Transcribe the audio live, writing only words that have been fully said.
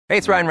Hey,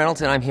 it's Ryan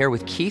Reynolds, and I'm here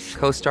with Keith,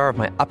 co-star of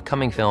my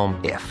upcoming film,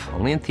 If,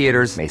 only in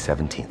theaters May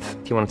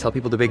 17th. Do you want to tell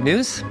people the big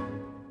news?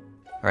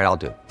 All right, I'll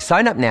do it.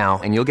 Sign up now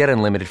and you'll get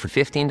unlimited for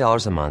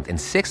 $15 a month and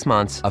 6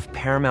 months of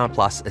Paramount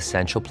Plus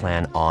Essential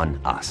Plan on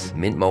us.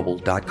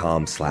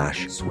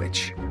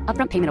 MintMobile.com/switch.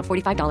 Upfront payment of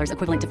 $45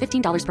 equivalent to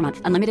 $15 per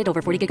month. Unlimited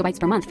over 40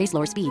 gigabytes per month. Face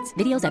lower speeds.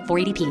 Videos at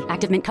 480p.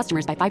 Active Mint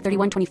customers by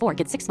 531.24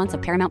 get 6 months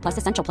of Paramount Plus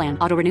Essential Plan.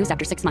 Auto renews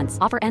after 6 months.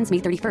 Offer ends May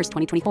 31st,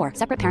 2024.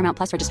 Separate Paramount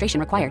Plus registration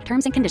required.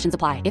 Terms and conditions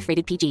apply if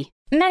rated PG.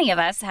 Many of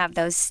us have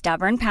those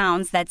stubborn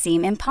pounds that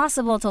seem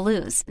impossible to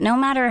lose, no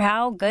matter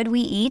how good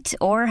we eat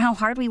or how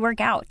hard we work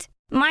out.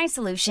 My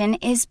solution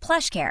is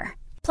PlushCare.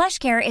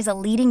 PlushCare is a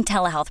leading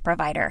telehealth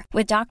provider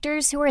with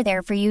doctors who are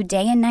there for you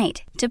day and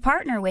night to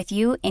partner with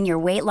you in your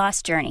weight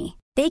loss journey.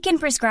 They can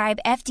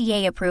prescribe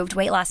FDA-approved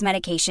weight loss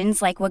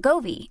medications like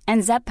Wegovy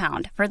and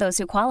Zepbound for those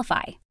who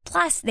qualify.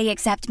 Plus, they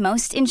accept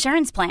most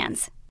insurance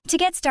plans. To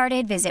get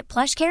started, visit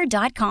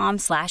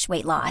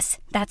plushcare.com/weightloss.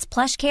 That's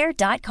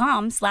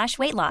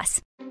plushcare.com/weightloss.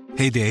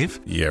 Hey, Dave.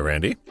 Yeah,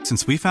 Randy.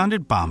 Since we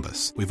founded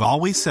Bombas, we've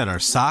always said our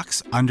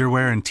socks,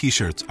 underwear, and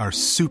T-shirts are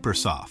super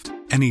soft.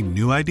 Any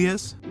new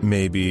ideas?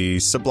 Maybe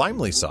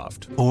sublimely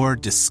soft. Or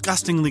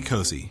disgustingly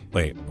cozy.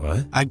 Wait,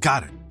 what? I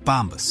got it.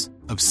 Bombas.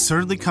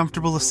 Absurdly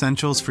comfortable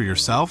essentials for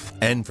yourself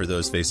and for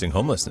those facing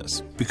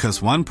homelessness. Because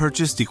one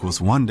purchased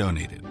equals one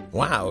donated.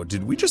 Wow,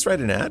 did we just write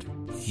an ad?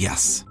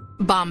 Yes.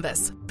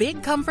 Bombas.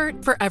 Big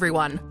comfort for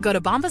everyone. Go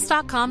to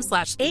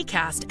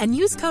bombas.com/ACAST and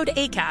use code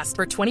ACAST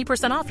for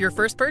 20% off your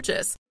first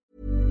purchase.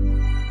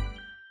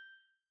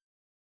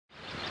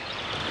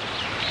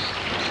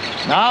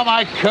 Now,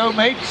 my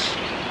co-mates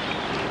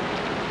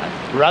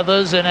and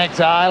brothers in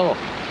exile,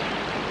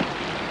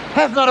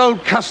 hath not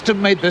old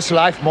custom made this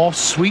life more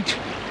sweet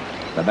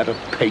than that of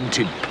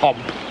painted pomp?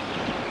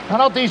 Are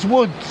not these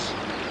woods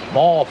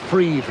more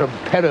free from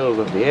peril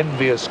than the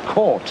envious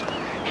court?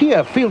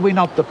 Here feel we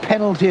not the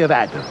penalty of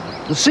Adam,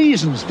 the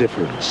season's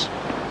difference,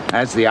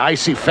 as the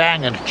icy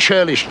fang and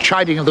churlish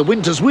chiding of the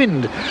winter's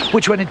wind,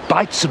 which when it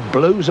bites and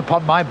blows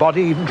upon my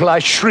body, even till I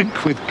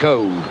shrink with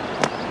cold.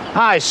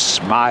 I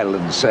smile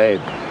and say,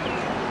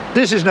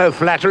 this is no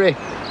flattery.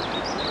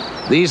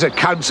 These are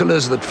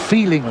counsellors that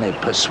feelingly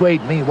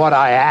persuade me what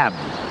I am.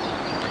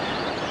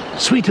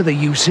 Sweet are the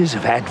uses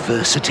of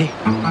adversity.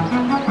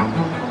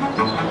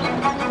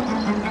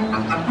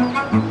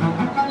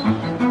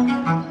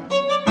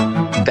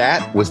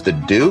 That was the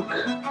Duke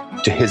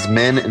to his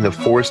men in the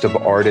Forest of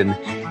Arden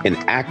in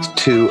Act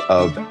 2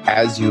 of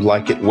As You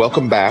Like It.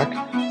 Welcome back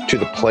to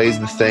the Plays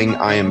the Thing.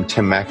 I am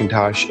Tim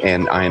McIntosh,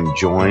 and I am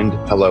joined,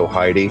 hello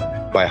Heidi,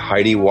 by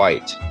Heidi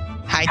White.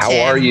 Hi, How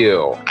Tim. are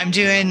you? I'm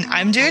doing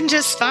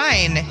just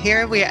fine.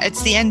 Here we are.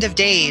 It's the end of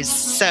days,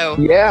 so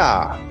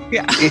Yeah.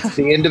 It's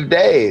the end of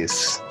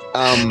days.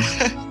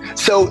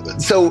 So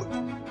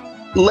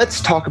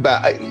let's talk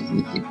about,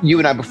 you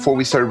and I, before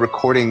we started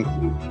recording,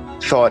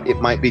 thought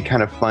it might be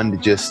kind of fun to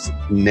just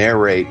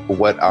narrate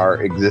what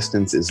our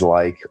existence is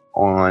like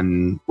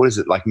on, what is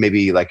it, like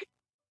maybe like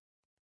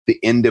the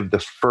end of the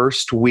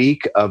first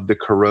week of the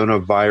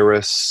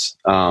coronavirus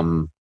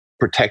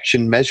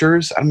protection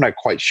measures. I'm not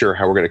quite sure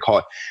how we're going to call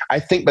it. I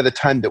think by the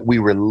time that we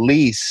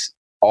release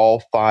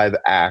all 5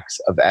 acts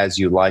of As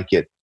You Like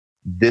It,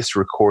 this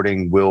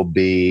recording will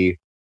be,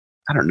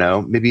 I don't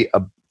know, maybe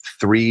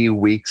 3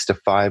 weeks to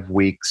 5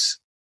 weeks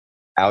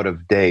out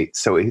of date.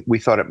 So we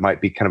thought it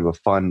might be kind of a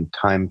fun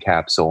time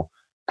capsule,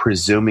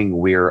 presuming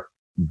we're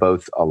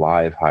both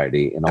alive,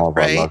 Heidi, and all of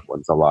our loved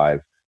ones are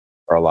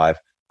alive.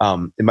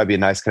 It might be a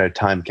nice kind of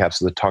time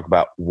capsule to talk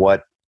about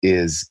what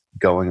is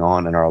going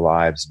on in our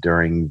lives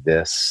during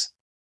this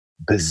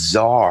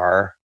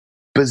bizarre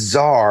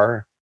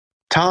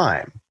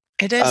time.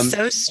 it is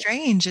so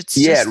strange. It's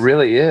it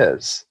really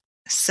is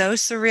so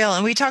surreal.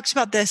 And we talked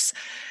about this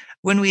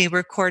when we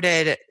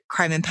recorded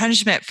Crime and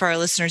Punishment for our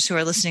listeners who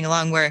are listening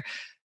along, where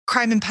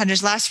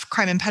last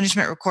Crime and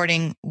Punishment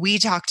recording, we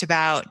talked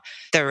about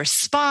the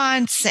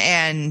response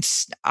and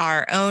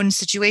our own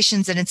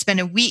situations. And it's been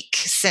a week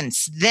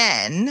since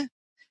then.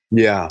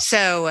 Yeah.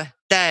 So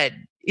that,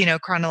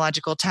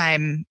 chronological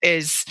time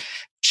is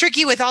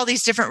tricky with all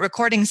these different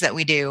recordings that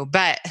we do,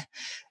 but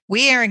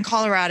we are in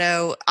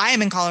Colorado. I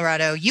am in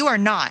Colorado. You are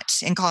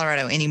not in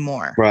Colorado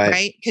anymore,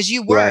 right? Because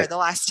you were the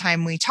last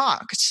time we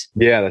talked.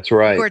 Yeah, that's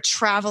right. You were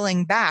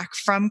traveling back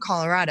from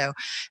Colorado.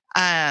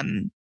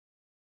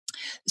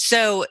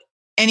 So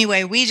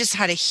anyway, we just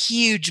had a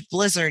huge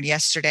blizzard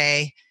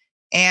yesterday,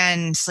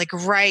 and like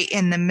right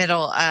in the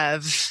middle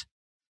of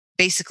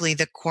basically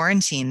the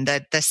quarantine,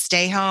 the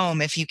stay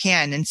home if you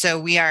can. And so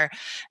we are,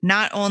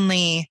 not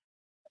only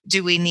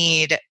do we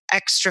need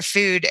extra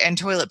food and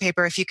toilet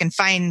paper, if you can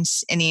find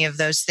any of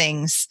those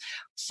things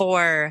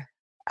for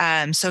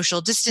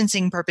social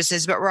distancing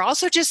purposes, but we're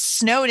also just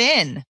snowed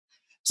in.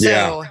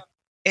 So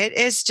it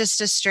is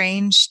just a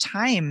strange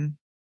time.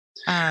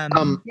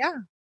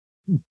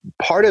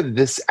 Part of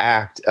this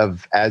act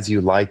of As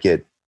You Like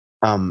It,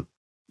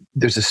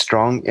 there's a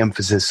strong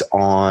emphasis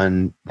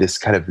on this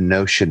kind of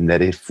notion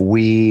that if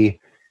we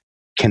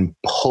can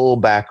pull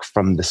back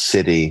from the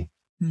city,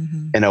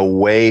 and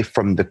away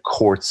from the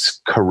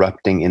court's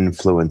corrupting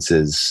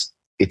influences,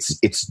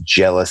 its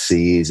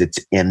jealousies, its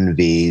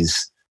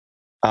envies.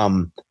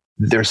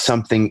 There's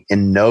something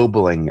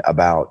ennobling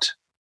about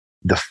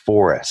the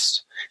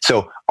forest.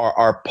 So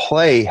our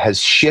play has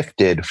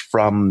shifted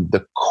from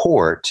the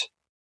court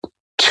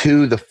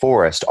to the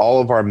forest.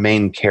 All of our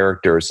main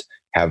characters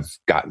have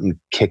gotten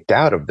kicked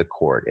out of the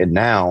court, and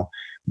now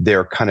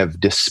they're kind of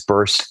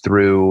dispersed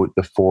through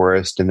the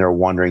forest, and they're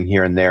wandering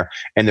here and there,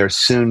 and they're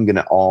soon going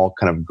to all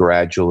kind of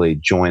gradually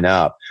join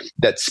up.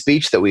 That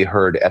speech that we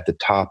heard at the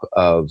top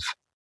of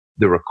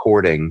the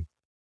recording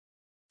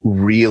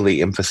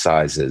really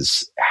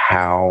emphasizes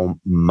how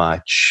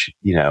much,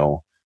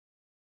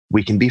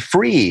 we can be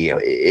free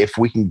if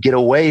we can get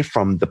away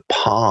from the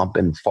pomp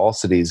and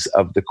falsities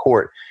of the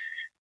court.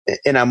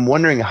 And I'm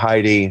wondering,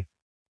 Heidi,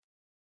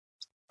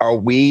 are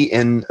we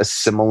in a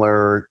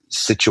similar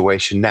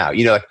situation now?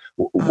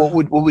 What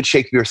would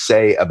Shakespeare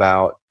say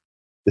about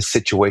the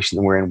situation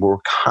that we're in? We're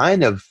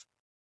kind of,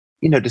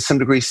 to some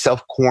degree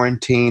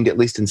self-quarantined, at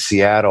least in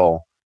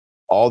Seattle.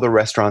 All the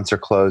restaurants are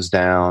closed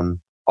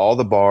down. All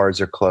the bars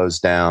are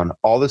closed down.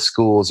 All the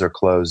schools are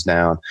closed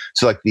down.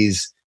 So like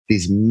these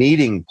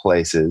meeting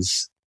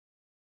places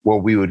where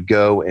we would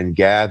go and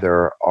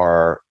gather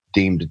are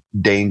deemed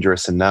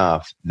dangerous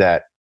enough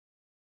that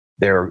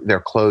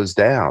they're closed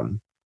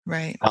down.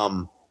 Right.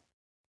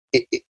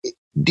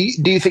 Do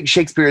you think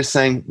Shakespeare is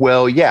saying,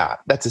 well, yeah,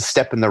 that's a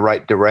step in the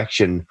right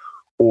direction,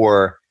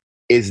 or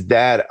is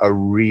that a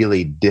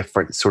really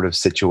different sort of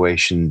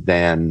situation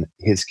than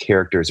his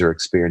characters are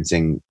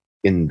experiencing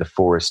in the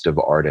Forest of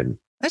Arden?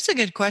 That's a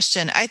good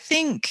question. I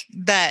think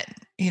that,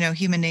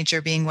 human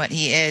nature being what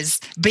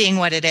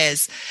it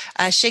is,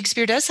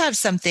 Shakespeare does have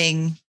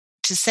something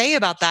to say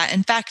about that.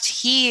 In fact,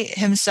 he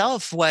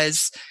himself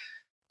was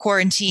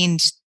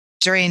quarantined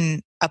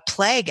during a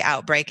plague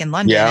outbreak in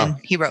London. Yeah. And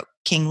he wrote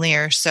King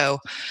Lear. So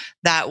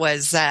that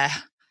was,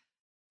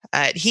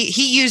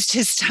 he used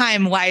his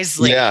time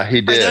wisely. Yeah, he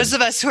did. For those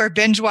of us who are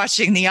binge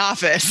watching The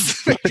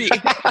Office.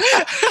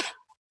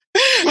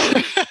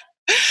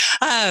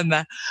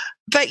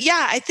 But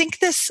yeah, I think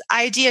this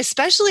idea,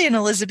 especially in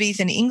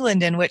Elizabethan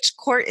England, in which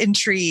court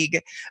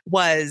intrigue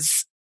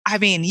was,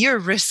 you're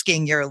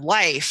risking your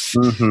life.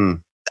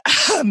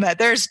 Mm-hmm.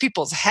 There's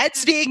people's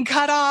heads being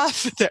cut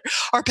off.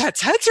 Our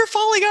pets' heads are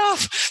falling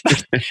off.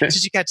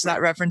 Did you catch that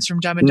reference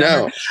from Dumb and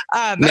Dumber?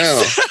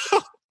 No.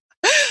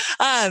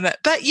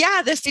 But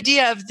yeah, this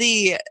idea of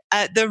the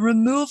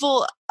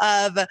removal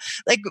of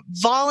like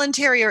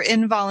voluntary or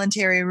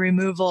involuntary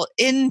removal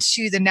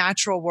into the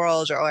natural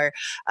world, or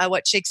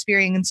what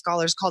Shakespearean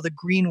scholars call the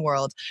green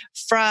world,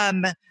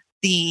 from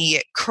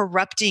the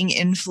corrupting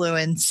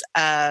influence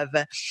of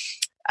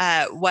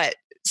what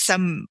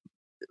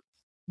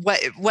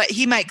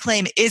he might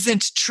claim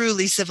isn't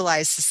truly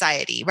civilized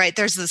society, right?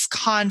 There's this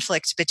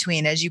conflict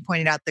between, as you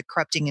pointed out, the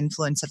corrupting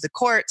influence of the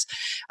courts,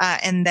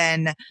 and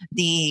then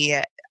the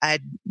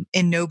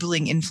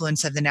ennobling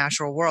influence of the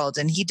natural world.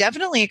 And he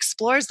definitely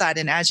explores that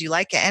in As You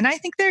Like It. And I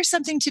think there's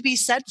something to be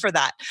said for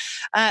that.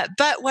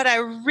 But what I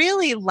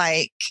really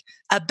like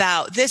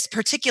about this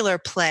particular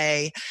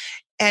play,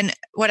 and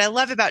what I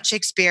love about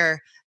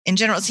Shakespeare in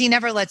general, is he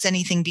never lets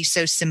anything be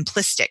so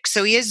simplistic.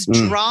 So he is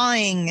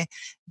drawing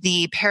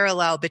the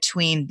parallel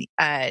between,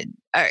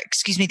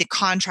 the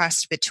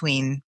contrast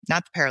between,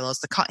 not the parallels,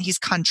 he's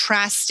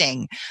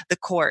contrasting the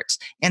court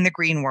and the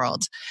green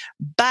world.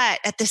 But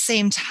at the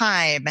same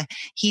time,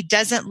 he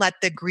doesn't let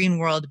the green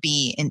world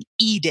be an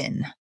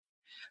Eden,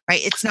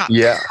 right? It's not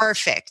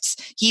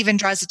perfect. He even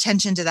draws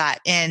attention to that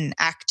in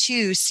Act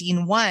 2,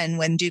 Scene 1,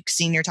 when Duke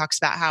Sr. talks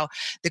about how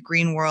the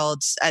green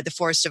world, the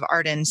Forest of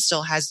Arden,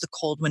 still has the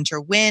cold winter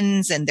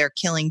winds and they're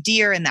killing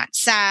deer, and that's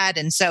sad.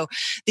 And so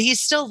he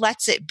still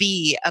lets it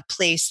be a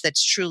place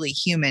that's truly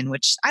human,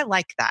 which I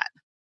like that.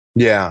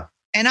 Yeah.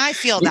 And I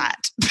feel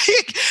that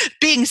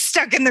being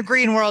stuck in the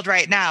green world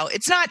right now,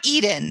 it's not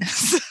Eden.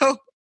 So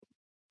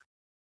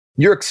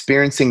you're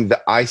experiencing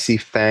the icy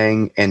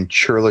fang and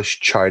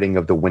churlish chiding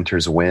of the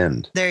winter's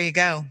wind. There you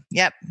go.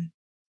 Yep.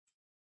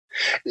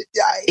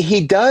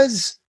 He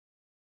does.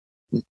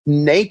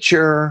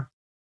 Nature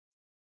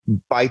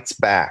bites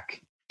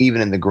back,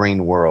 even in the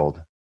green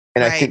world.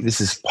 And I think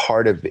this is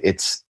part of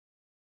its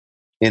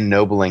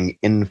ennobling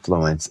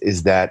influence,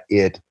 is that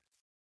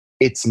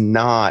it's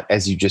not,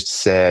 as you just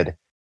said,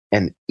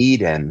 an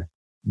Eden,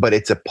 but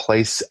it's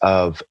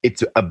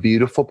it's a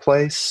beautiful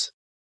place.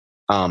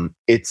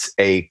 It's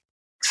a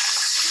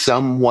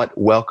somewhat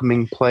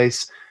welcoming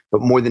place,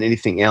 but more than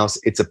anything else,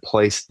 it's a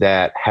place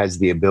that has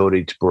the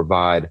ability to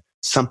provide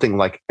something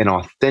like an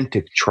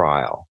authentic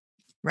trial,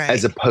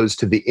 as opposed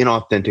to the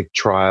inauthentic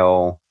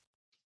trial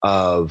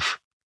of,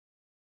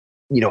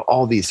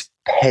 all these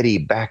petty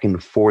back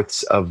and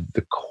forths of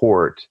the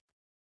court.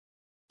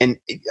 And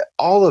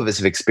all of us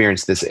have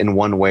experienced this in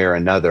one way or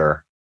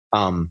another.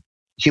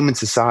 Human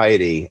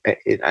society,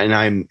 and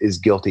I'm as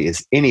guilty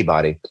as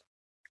anybody,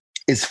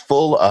 is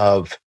full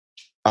of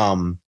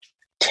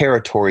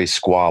territory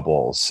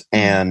squabbles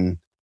and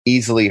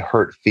easily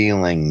hurt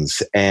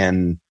feelings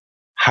and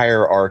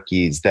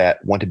hierarchies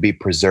that want to be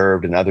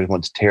preserved and others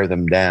want to tear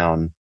them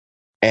down.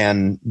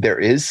 And there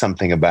is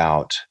something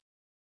about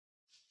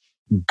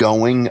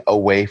going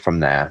away from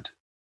that,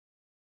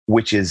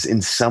 which is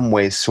in some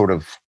ways sort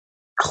of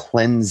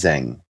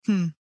cleansing.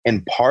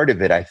 And part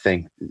of it, I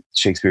think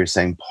Shakespeare is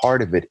saying,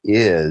 part of it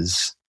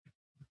is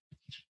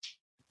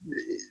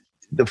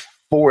the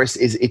forest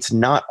it's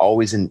not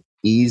always an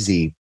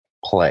easy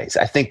place.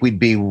 I think we'd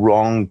be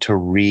wrong to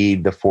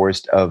read the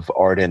Forest of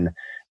Arden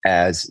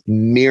as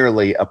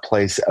merely a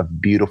place of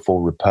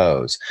beautiful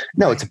repose.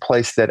 No, it's a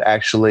place that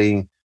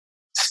actually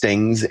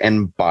stings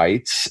and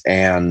bites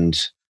and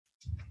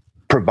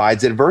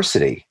provides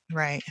adversity.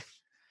 Right.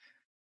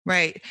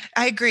 Right.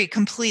 I agree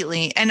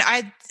completely. And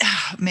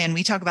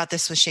we talk about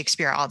this with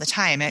Shakespeare all the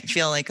time. I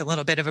feel like a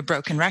little bit of a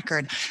broken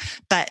record,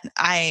 but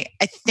I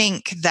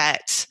think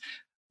that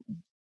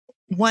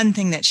one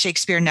thing that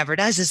Shakespeare never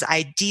does is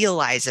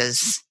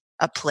idealizes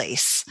a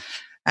place.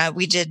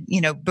 We did,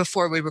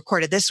 before we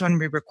recorded this one,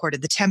 we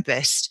recorded The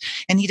Tempest,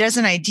 and he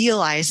doesn't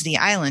idealize the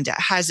island. It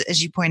has,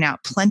 as you point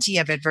out, plenty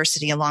of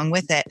adversity along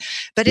with it,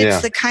 but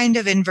it's the kind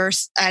of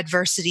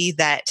adversity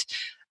that,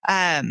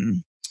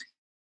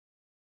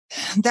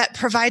 that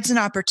provides an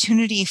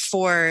opportunity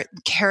for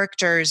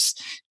characters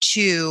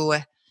to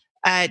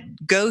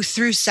go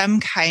through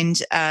some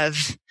kind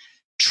of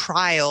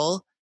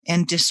trial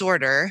and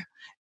disorder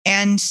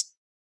and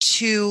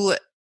to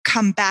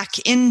come back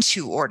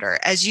into order.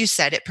 As you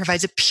said, it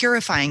provides a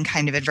purifying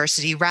kind of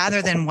adversity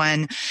rather than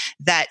one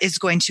that is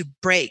going to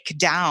break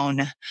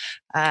down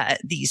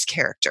these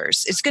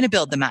characters. It's going to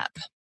build them up.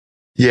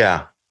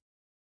 Yeah.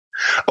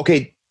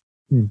 Okay.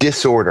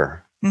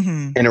 Disorder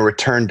and a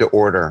return to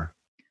order.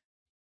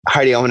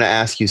 Heidi, I want to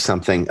ask you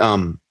something.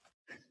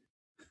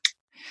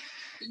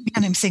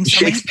 And I'm seeing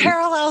so many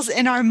parallels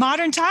in our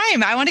modern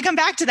time. I want to come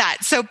back to that.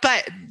 So,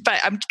 but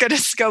I'm going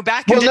to go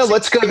back. Well, no,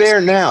 let's go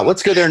there now.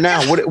 What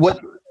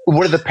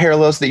are the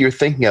parallels that you're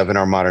thinking of in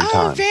our modern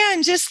time? Oh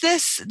man, just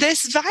this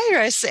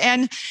virus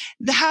and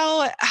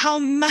how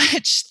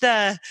much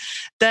the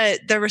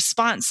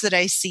response that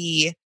I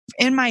see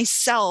in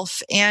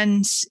myself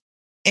and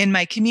in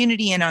my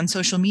community and on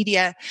social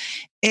media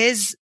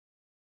is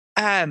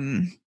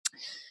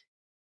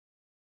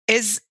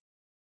this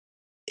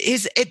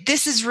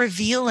is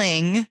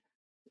revealing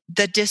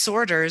the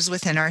disorders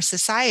within our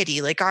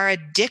society, like our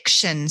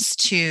addictions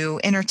to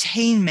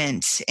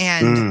entertainment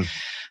and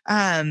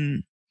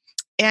the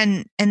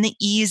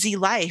easy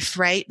life,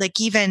 right? Like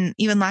even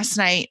last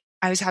night,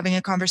 I was having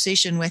a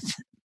conversation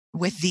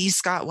with the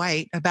Scott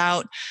White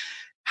about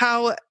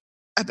how,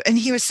 and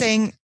he was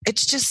saying,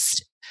 it's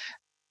just,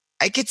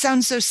 like, it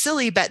sounds so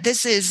silly, but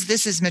this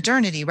is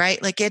modernity,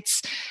 right? Like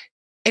it's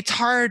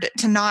hard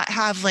to not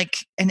have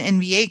like an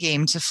NBA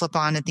game to flip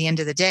on at the end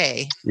of the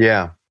day.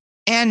 Yeah.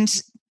 And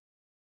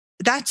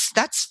that's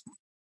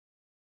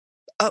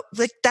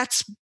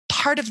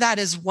part of that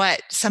is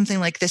what something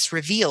like this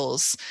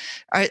reveals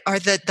are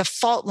the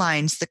fault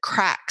lines, the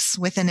cracks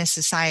within a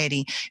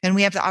society. And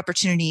we have the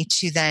opportunity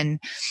to then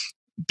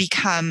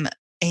become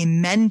a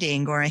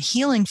mending or a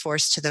healing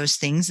force to those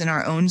things in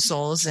our own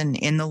souls and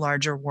in the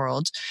larger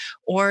world,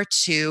 or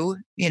to,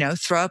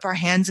 throw up our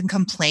hands and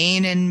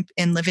complain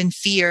and live in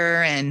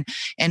fear and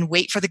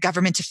wait for the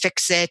government to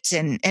fix it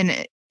and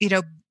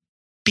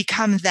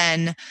become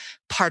then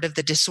part of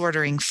the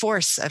disordering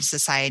force of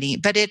society.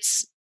 But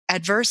it's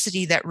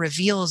adversity that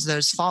reveals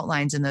those fault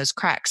lines and those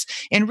cracks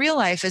in real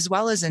life as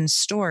well as in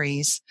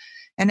stories.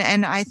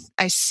 And I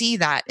see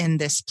that in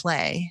this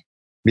play.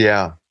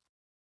 Yeah.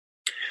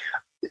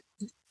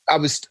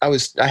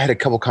 I had a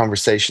couple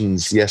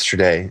conversations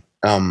yesterday.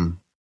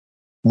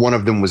 One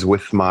of them was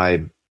with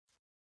my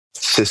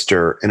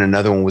sister and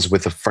another one was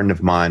with a friend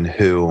of mine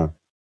who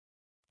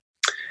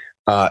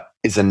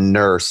is a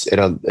nurse at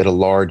a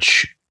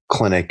large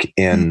clinic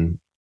in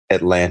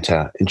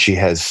Atlanta. And she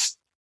has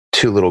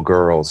 2 little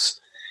girls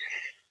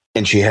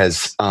and she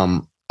has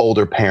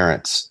older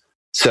parents.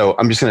 So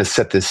I'm just going to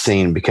set this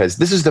scene because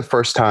this is the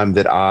first time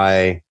that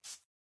I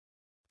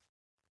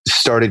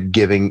started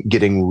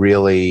getting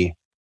really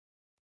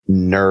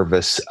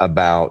nervous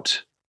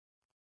about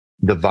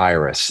the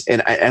virus.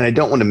 And I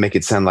don't want to make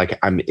it sound like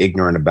I'm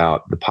ignorant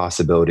about the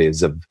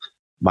possibilities of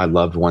my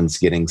loved ones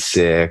getting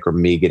sick or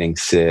me getting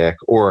sick,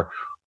 or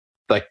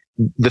like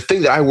the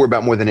thing that I worry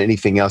about more than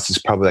anything else is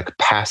probably like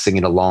passing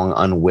it along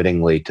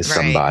unwittingly to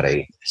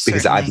somebody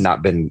because I've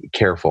not been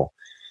careful.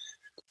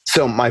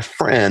 So my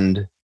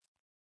friend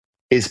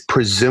is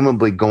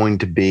presumably going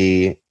to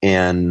be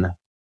in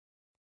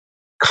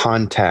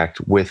contact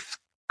with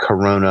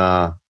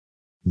corona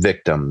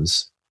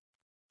victims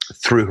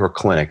through her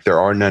clinic. There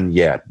are none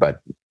yet,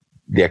 but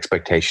the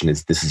expectation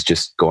is this is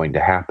just going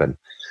to happen.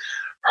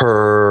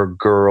 Her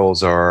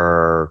girls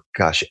are,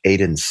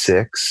 8 and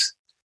 6.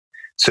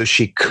 So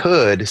she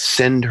could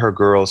send her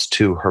girls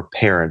to her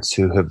parents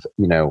who have,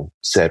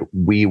 said,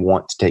 we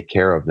want to take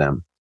care of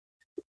them.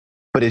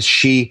 But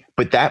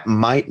that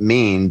might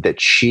mean that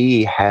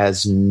she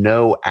has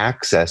no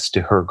access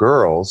to her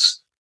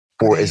girls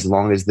for as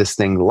long as this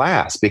thing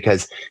lasts.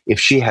 Because if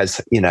she has,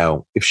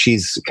 if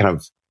she's kind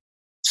of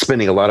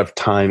spending a lot of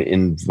time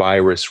in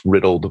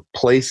virus-riddled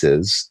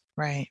places,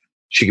 right,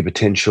 she could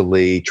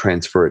potentially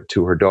transfer it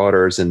to her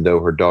daughters. And though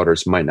her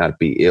daughters might not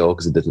be ill,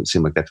 because it doesn't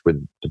seem like that's where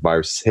the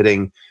virus is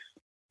hitting,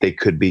 they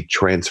could be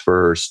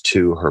transfers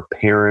to her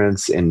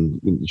parents.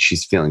 And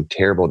she's feeling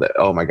terrible that,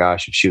 oh my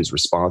gosh, if she was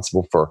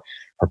responsible for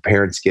her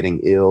parents getting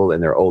ill in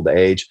their old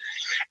age.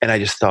 And I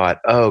just thought,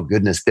 oh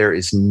goodness, there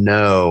is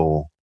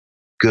no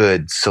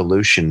good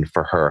solution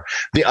for her.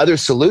 The other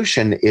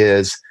solution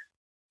is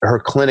her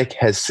clinic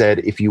has said,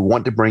 if you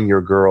want to bring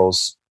your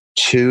girls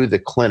to the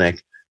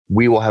clinic,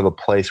 we will have a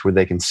place where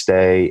they can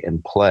stay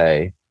and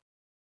play,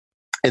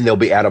 and they'll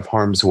be out of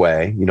harm's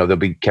way. They'll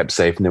be kept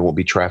safe and they won't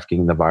be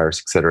trafficking the virus,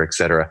 et cetera, et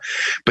cetera.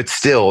 But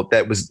still,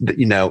 that was,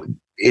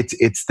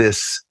 it's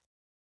this,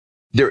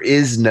 there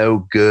is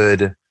no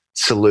good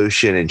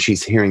solution. And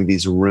she's hearing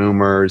these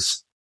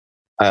rumors.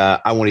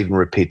 I won't even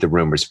repeat the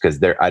rumors because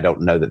I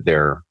don't know that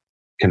they're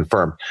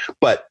confirmed.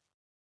 But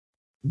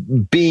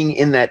being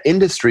in that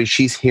industry,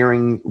 she's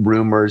hearing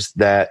rumors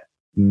that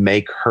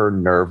make her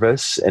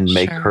nervous and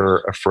make her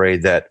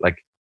afraid that,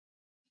 like,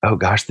 oh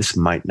gosh, this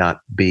might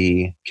not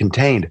be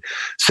contained.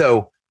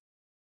 So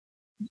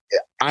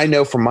I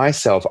know for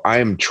myself, I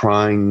am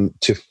trying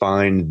to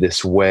find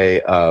this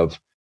way of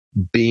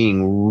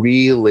being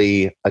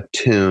really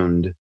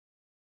attuned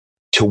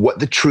to what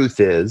the truth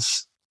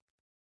is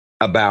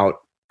about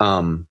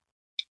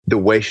the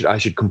way I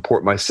should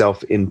comport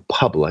myself in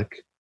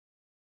public,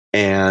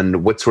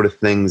 and what sort of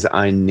things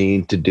I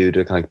need to do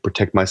to kind of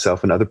protect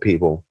myself and other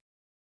people.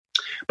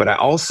 But I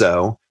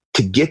also,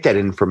 to get that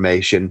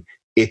information,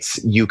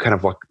 it's you kind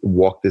of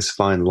walk this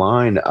fine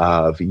line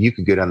of, you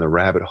could go down the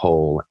rabbit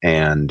hole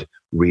and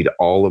read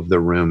all of the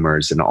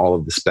rumors and all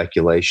of the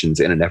speculations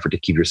in an effort to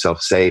keep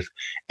yourself safe,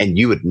 and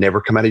you would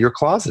never come out of your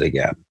closet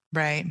again.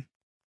 Right.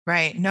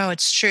 No,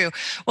 it's true.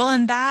 Well,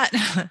 and that,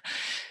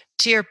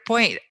 to your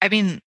point, I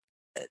mean,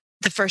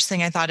 the first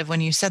thing I thought of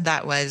when you said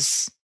that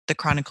was the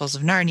Chronicles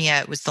of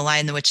Narnia. It was The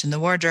Lion, the Witch, and the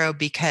Wardrobe,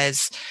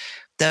 because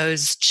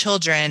those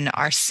children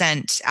are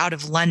sent out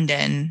of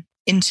London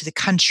into the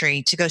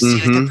country to go see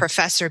the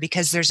professor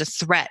because there's a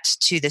threat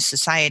to the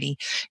society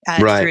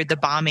through the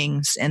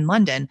bombings in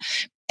London.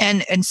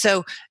 And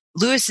so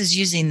Lewis is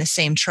using the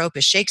same trope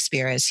as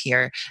Shakespeare is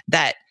here,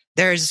 that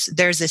there's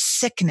a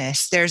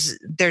sickness,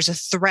 there's a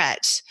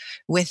threat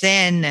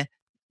within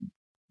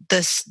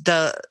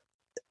the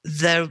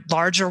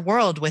larger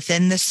world,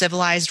 within the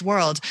civilized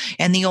world.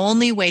 And the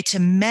only way to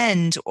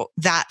mend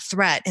that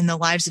threat in the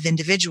lives of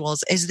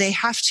individuals is they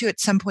have to at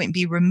some point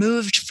be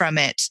removed from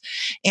it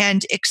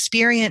and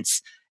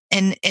experience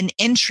an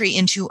entry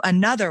into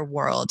another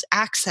world,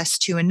 access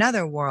to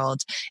another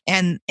world.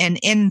 And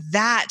in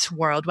that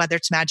world, whether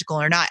it's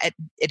magical or not,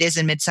 it is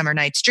in Midsummer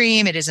Night's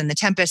Dream, it is in The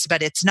Tempest,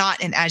 but it's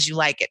not in As You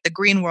Like It. The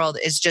green world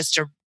is just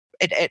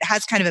it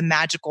has kind of a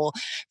magical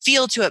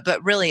feel to it,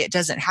 but really it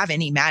doesn't have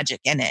any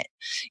magic in it.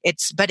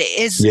 But it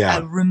is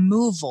a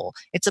removal.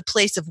 It's a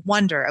place of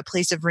wonder, a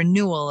place of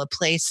renewal, a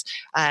place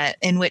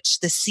in which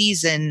the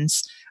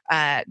seasons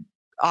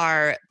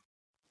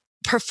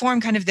perform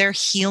kind of their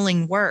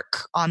healing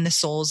work on the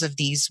souls of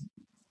these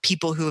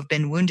people who have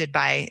been wounded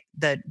by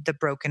the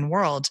broken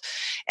world.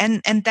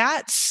 And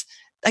that's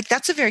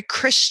a very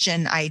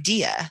Christian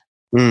idea.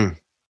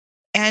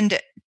 And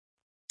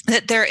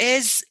that there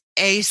is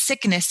a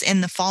sickness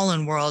in the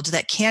fallen world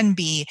that can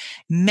be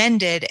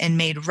mended and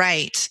made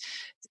right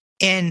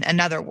in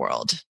another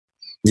world.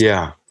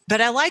 Yeah. But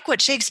I like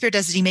what Shakespeare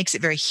does, is he makes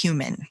it very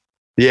human.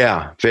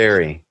 Yeah,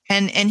 very.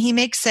 And he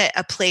makes it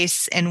a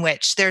place in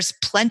which there's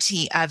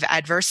plenty of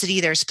adversity,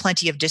 there's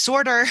plenty of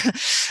disorder,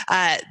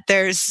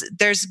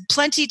 there's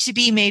plenty to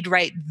be made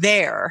right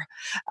there,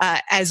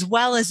 as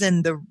well as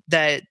in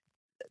the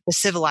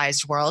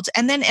civilized world.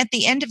 And then at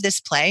the end of this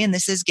play, and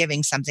this is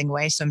giving something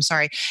away, so I'm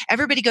sorry,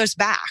 everybody goes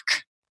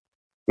back.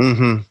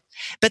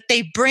 But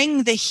they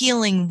bring the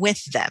healing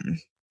with them.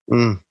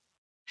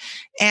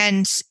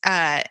 And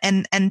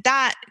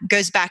that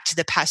goes back to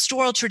the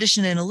pastoral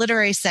tradition in a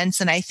literary sense.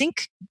 And I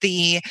think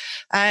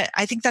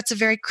I think that's a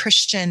very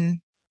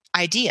Christian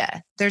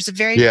idea. There's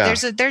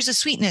a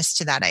sweetness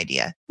to that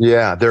idea.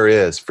 Yeah, there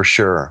is, for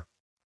sure.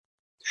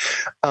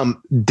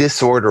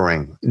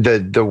 Disordering.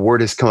 The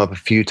word has come up a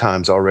few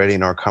times already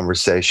in our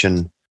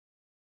conversation.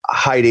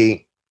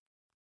 Heidi,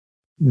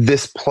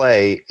 this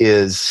play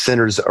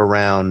centers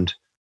around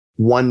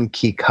one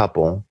key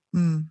couple.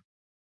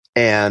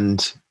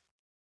 And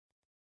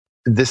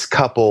this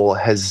couple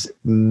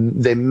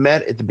they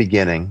met at the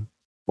beginning,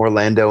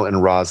 Orlando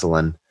and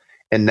Rosalind,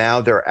 and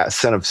now they're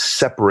kind of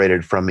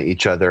separated from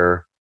each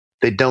other.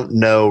 They don't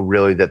know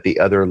really that each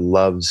other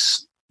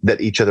loves.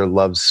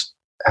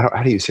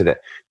 How do you say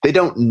that?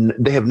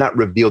 They have not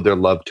revealed their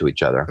love to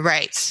each other.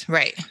 Right.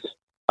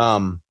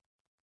 But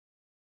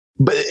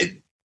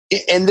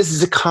this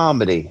is a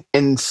comedy.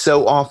 And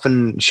so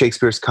often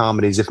Shakespeare's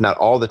comedies, if not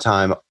all the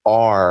time,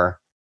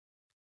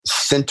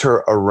 center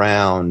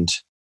around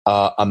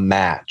a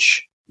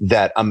match.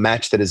 that a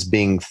match that is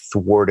being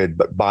thwarted,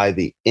 but by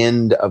the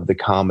end of the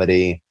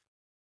comedy,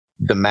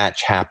 the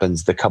match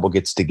happens, the couple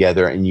gets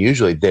together, and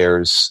usually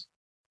there's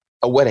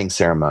a wedding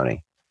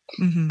ceremony.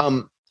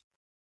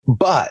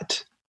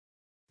 But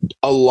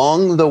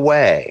along the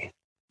way,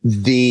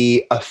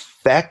 the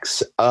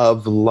effects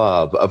of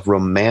love, of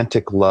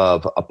romantic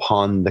love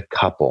upon the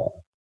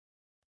couple,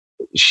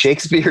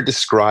 Shakespeare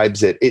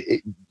describes it.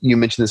 You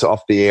mentioned this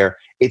off the air.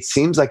 It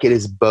seems like it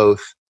is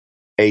both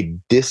a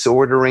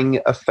disordering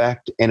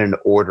effect and an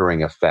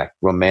ordering effect,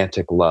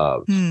 romantic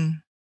love.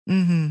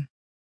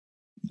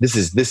 This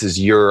is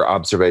your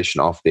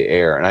observation off the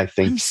air, and I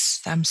think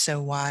I'm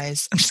so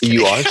wise.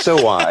 You are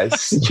so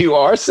wise. You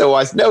are so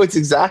wise. No, it's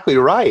exactly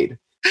right.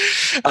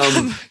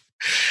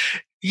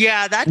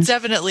 Yeah, that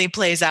definitely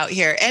plays out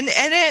here, and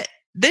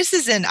this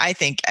is in, I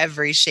think,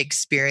 every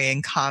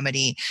Shakespearean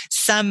comedy.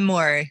 Some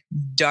more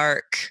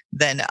dark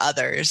than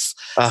others.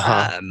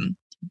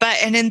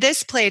 But in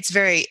this play,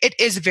 it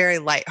is very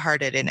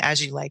lighthearted and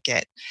As You Like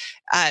It.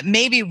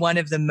 Maybe one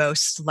of the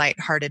most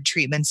lighthearted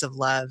treatments of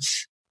love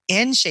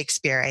in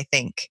Shakespeare, I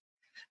think,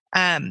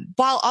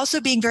 while also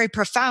being very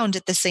profound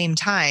at the same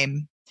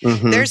time.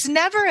 There's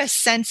never a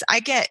sense I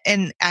get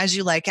in As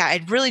You Like It.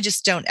 I really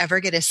just don't ever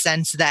get a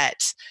sense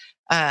that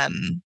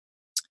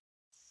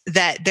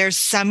that there's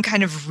some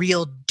kind of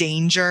real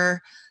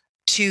danger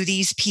to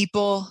these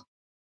people.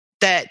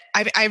 That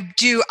I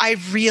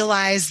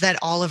realize that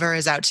Oliver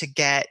is out to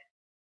get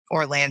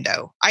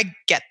Orlando. I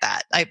get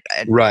that.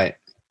 Right.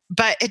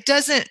 But it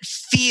doesn't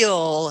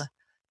feel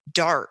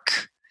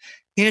dark.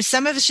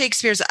 Some of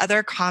Shakespeare's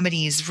other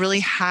comedies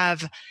really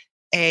have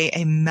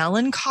a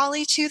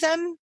melancholy to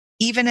them.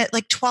 Even at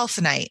like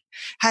Twelfth Night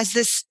has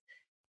this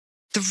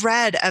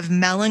thread of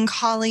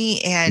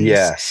melancholy and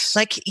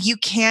like you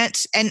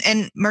can't,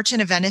 and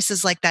Merchant of Venice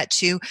is like that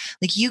too.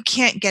 Like you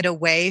can't get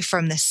away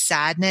from the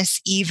sadness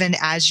even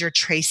as you're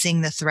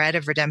tracing the thread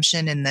of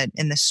redemption in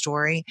the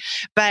story.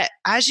 But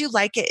As You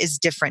Like It is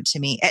different to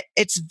me.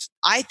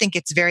 I think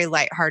it's very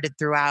lighthearted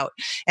throughout,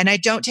 and I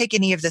don't take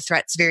any of the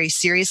threats very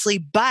seriously,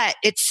 but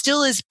it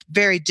still is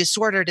very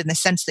disordered in the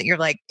sense that you're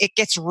like, it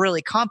gets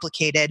really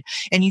complicated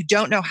and you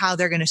don't know how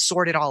they're going to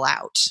sort it all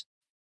out.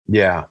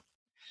 Yeah.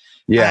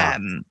 Yeah.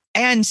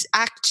 And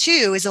Act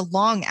 2 is a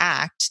long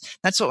act.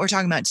 That's what we're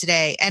talking about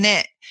today. And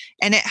it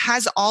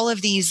has all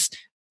of these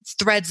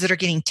threads that are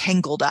getting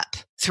tangled up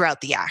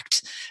throughout the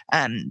act.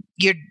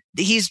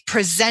 He's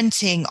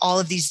presenting all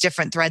of these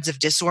different threads of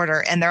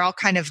disorder, and they're all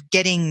kind of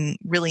getting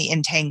really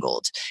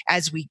entangled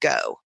as we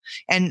go.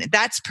 And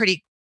that's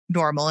pretty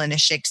normal in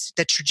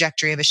the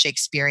trajectory of a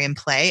Shakespearean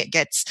play. It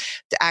gets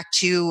the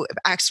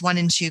acts 1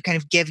 and 2 kind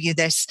of give you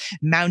this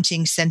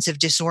mounting sense of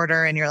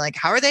disorder, and you're like,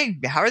 how are they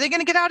going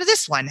to get out of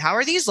this one? How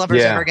are these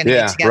lovers ever going to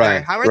get together?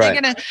 Right, how are they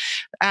going to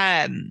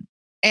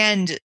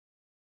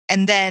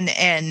and then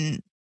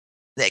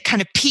it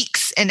kind of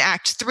peaks in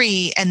Act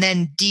 3 and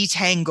then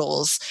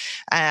detangles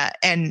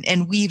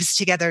and weaves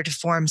together to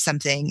form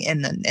something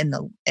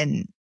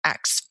in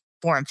Acts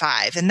 4 and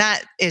 5. And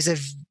that is a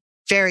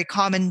very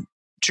common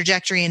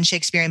trajectory in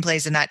Shakespearean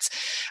plays, and that's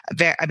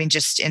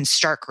just in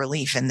stark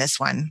relief in this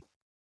one.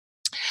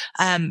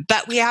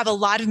 But we have a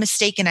lot of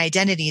mistaken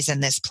identities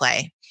in this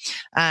play,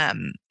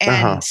 and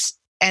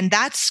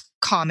that's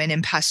common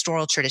in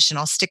pastoral tradition.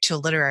 I'll stick to a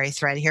literary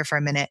thread here for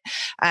a minute.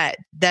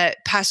 The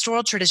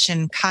pastoral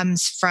tradition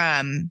comes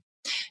from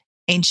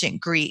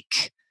ancient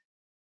Greek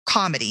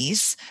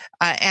comedies,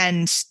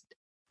 and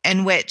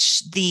in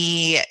which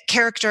the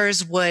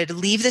characters would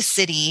leave the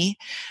city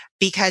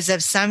because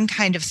of some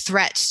kind of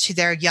threat to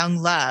their young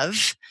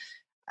love,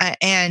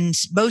 and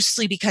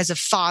mostly because of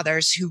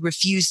fathers who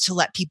refuse to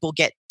let people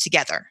get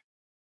together.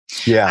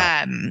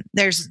 Yeah.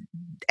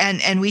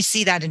 And we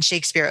see that in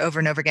Shakespeare over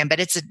and over again, but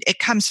it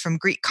comes from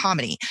Greek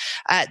comedy.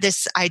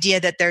 This idea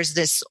that there's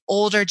this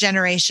older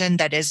generation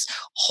that is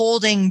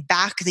holding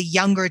back the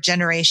younger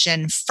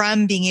generation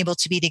from being able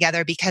to be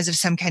together because of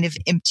some kind of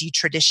empty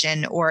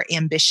tradition or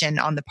ambition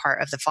on the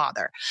part of the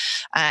father.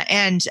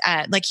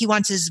 Like he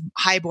wants his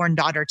highborn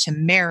daughter to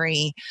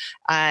marry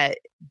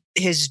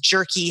his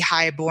jerky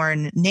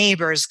highborn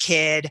neighbor's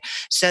kid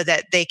so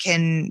that they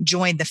can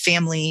join the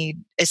family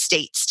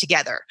estates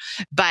together.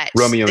 But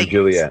Romeo and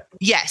Juliet.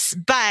 Yes,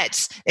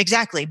 but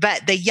exactly.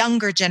 But the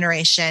younger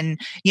generation,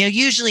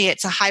 usually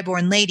it's a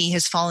highborn lady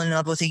who's fallen in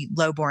love with a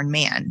lowborn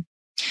man.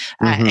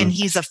 And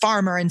he's a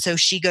farmer, and so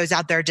she goes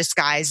out there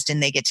disguised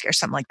and they get together,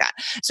 something like that.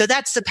 So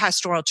that's the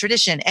pastoral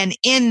tradition. And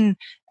in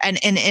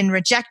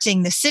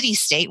rejecting the city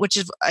state, which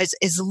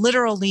is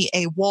literally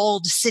a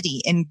walled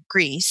city in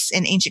Greece,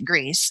 in ancient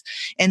Greece,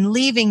 and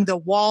leaving the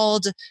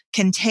walled,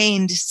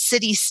 contained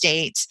city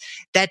state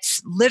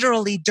that's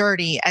literally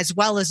dirty as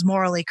well as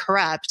morally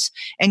corrupt,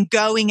 and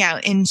going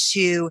out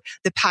into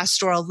the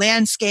pastoral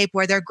landscape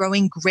where they're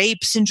growing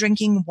grapes and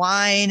drinking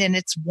wine, and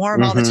it's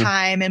warm all the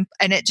time, and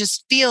it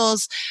just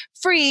feels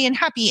free and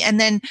happy. And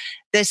then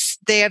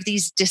they have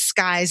these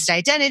disguised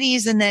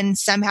identities, and then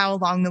somehow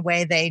along the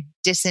way they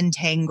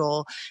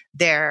disentangle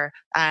their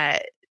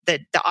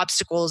the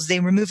obstacles. They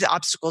remove the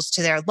obstacles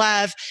to their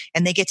love,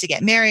 and they get to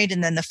get married.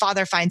 And then the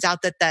father finds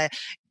out that the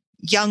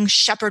young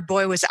shepherd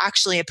boy was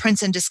actually a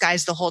prince in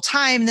disguise the whole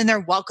time. And then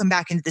they're welcomed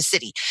back into the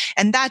city.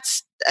 And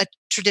that's a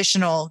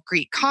traditional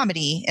Greek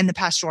comedy in the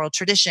pastoral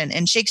tradition.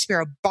 And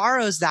Shakespeare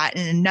borrows that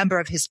in a number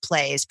of his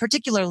plays,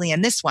 particularly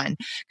in this one,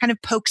 kind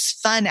of pokes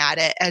fun at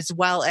it, as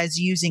well as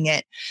using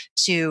it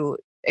to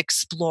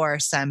explore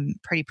some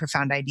pretty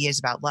profound ideas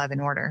about love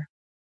and order.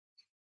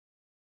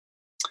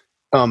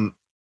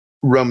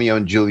 Romeo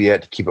and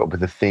Juliet, to keep up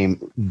with the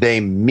theme, they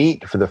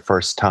meet for the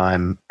first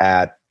time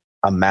at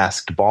a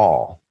masked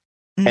ball.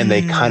 And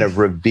they kind of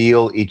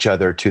reveal each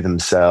other to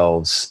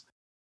themselves.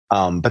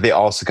 But they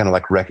also kind of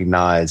like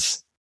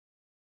recognize,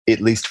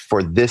 at least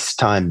for this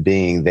time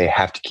being, they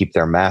have to keep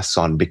their masks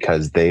on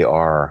because they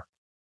are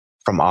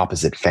from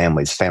opposite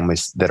families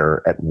that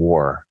are at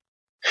war.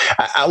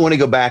 I want to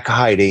go back,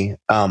 Heidi,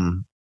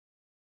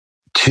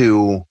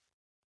 to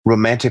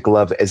romantic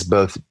love as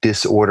both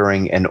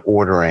disordering and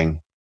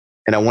ordering.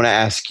 And I want to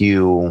ask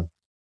you,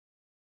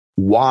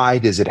 why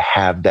does it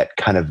have that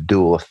kind of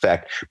dual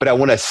effect? But I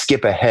want to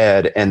skip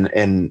ahead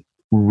and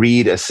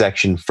read a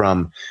section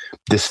from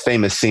this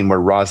famous scene where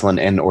Rosalind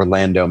and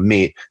Orlando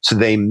meet. So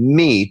they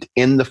meet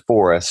in the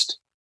forest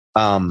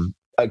a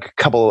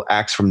couple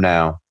acts from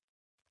now.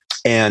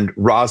 And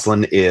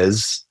Rosalind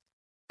is,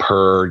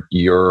 per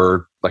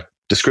your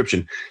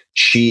description,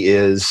 she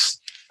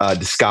is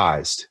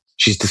disguised.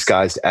 She's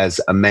disguised as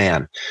a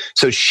man.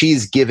 So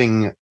she's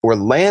giving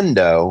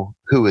Orlando,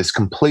 who is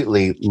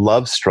completely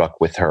love struck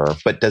with her,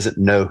 but doesn't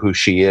know who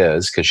she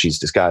is because she's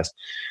disguised.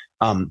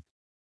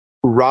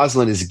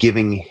 Rosalind is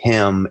giving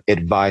him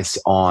advice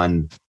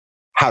on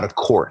how to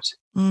court.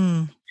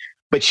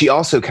 But she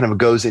also kind of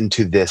goes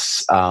into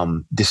this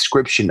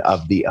description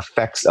of the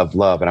effects of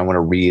love. And I want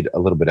to read a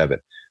little bit of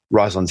it.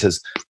 Rosalind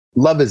says,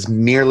 "Love is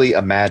merely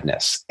a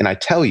madness. And I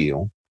tell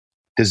you,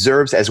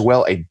 deserves as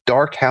well a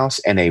dark house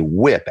and a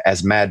whip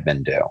as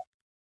madmen do.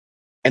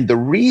 And the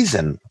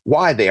reason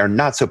why they are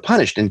not so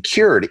punished and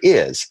cured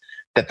is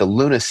that the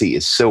lunacy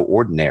is so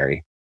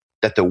ordinary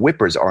that the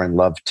whippers are in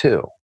love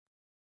too."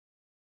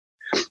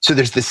 So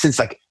there's this sense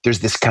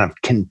there's this kind of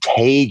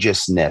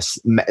contagiousness.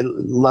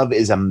 Love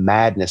is a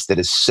madness that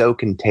is so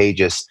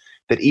contagious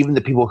that even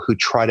the people who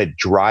try to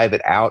drive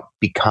it out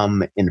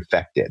become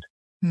infected.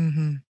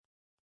 Mm-hmm.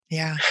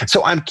 Yeah.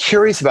 So I'm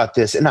curious about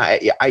this, and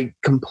I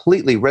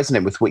completely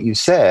resonate with what you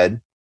said,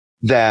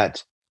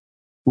 that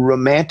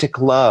romantic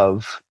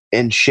love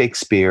in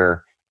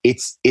Shakespeare,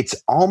 it's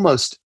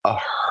almost a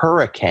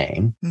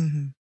hurricane,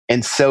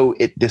 and so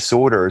it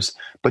disorders,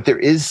 but there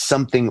is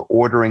something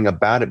ordering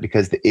about it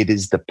because it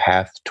is the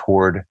path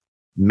toward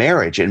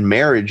marriage. And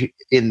marriage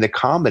in the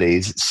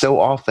comedies, so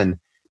often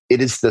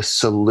it is the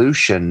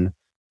solution,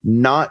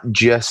 not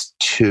just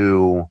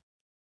to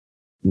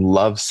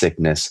love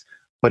sickness,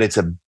 but it's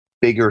a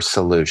bigger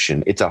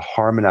solution. It's a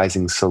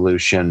harmonizing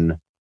solution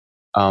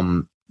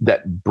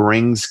that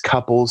brings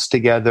couples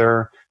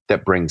together,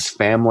 that brings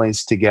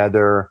families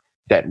together,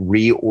 that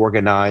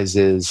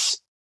reorganizes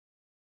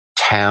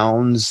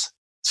towns,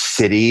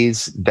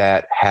 cities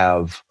that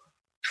have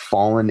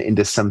fallen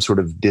into some sort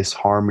of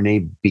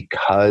disharmony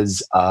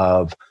because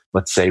of,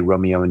 let's say,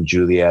 Romeo and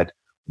Juliet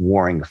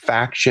warring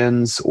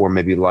factions, or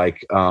maybe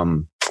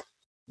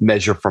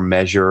Measure for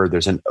Measure,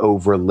 there's an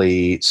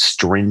overly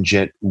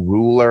stringent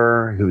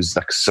ruler who's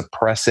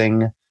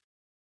suppressing.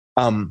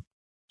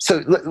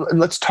 So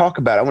let's talk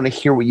about it. I want to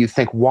hear what you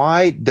think.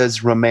 Why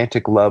does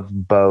romantic love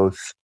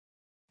both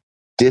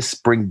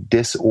bring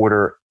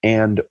disorder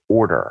and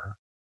order?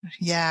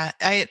 Yeah,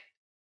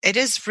 it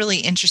is really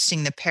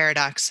interesting, the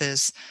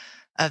paradoxes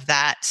of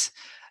that.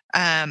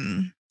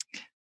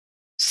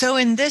 So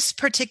in this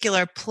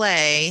particular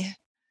play,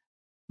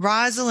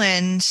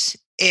 Rosalind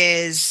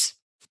is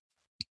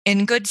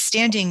in good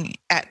standing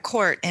at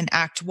court in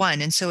Act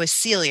 1, and so is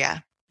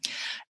Celia.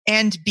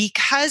 And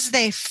because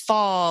they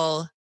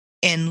fall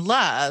in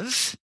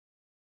love,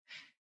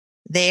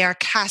 they are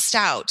cast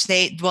out.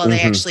 They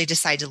actually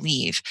decide to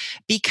leave,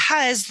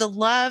 because the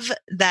love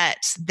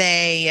that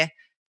they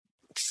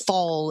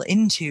fall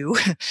into,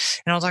 and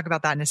I'll talk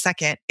about that in a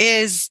second,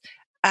 is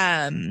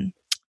a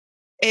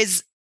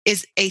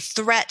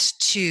threat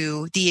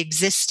to the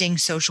existing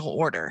social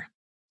order.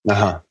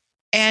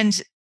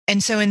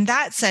 And so in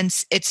that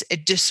sense, it's a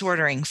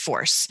disordering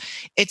force.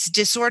 It's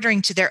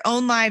disordering to their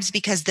own lives,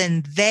 because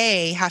then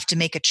they have to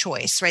make a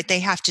choice, right? They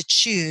have to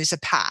choose a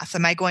path.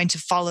 Am I going to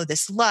follow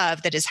this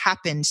love that has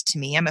happened to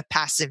me? I'm a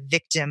passive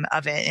victim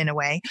of it in a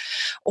way.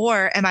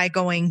 Or am I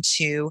going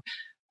to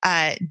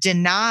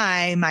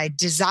deny my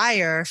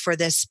desire for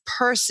this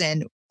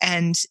person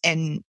and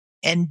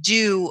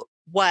do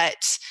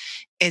what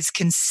is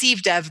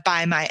conceived of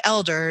by my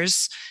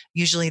elders,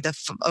 usually the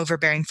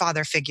overbearing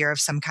father figure of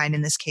some kind.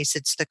 In this case,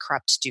 it's the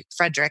corrupt Duke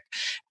Frederick,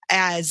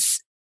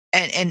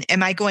 and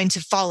am I going to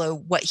follow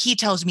what he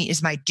tells me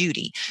is my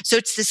duty? So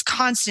it's this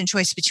constant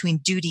choice between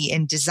duty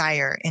and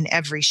desire in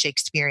every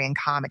Shakespearean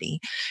comedy.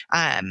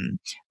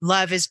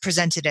 Love is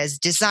presented as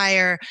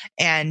desire,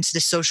 and the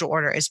social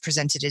order is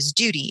presented as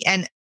duty.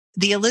 And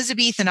the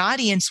Elizabethan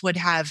audience would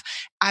have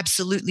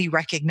absolutely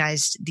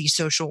recognized the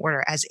social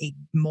order as a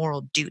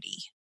moral duty.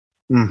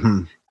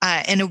 Mm-hmm.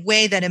 In a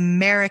way that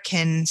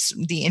Americans,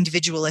 the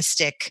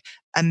individualistic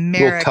A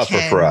American, little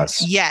tougher for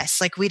us.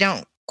 yes, like we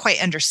don't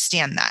quite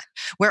understand that.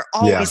 We're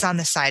always on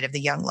the side of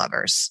the young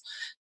lovers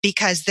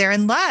because they're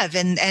in love,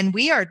 and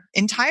we are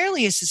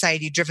entirely a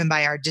society driven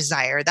by our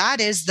desire.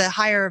 That is the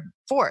higher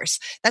force.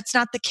 That's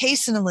not the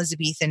case in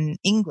Elizabethan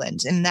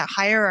England, in that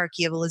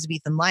hierarchy of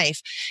Elizabethan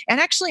life, and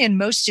actually in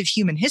most of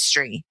human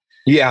history.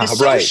 Yeah, the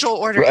social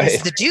order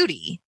is the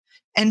duty.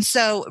 And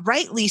so,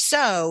 rightly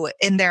so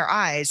in their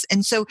eyes.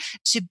 And so,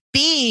 to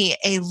be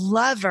a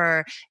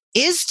lover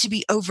is to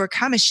be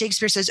overcome, as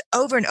Shakespeare says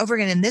over and over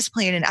again in this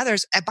play and in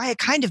others, by a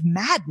kind of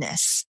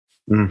madness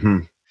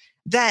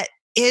that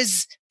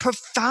is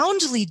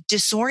profoundly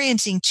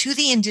disorienting to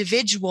the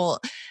individual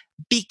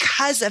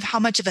because of how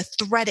much of a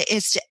threat it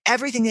is to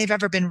everything they've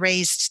ever been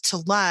raised to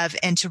love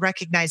and to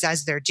recognize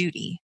as their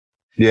duty.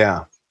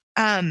 Yeah.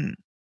 And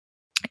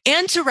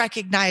to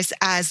recognize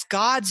as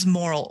God's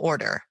moral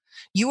order.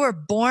 You were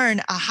born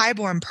a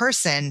highborn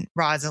person,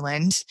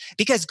 Rosalind,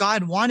 because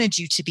God wanted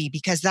you to be,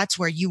 because that's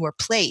where you were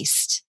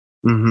placed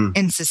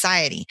in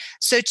society.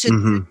 So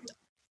to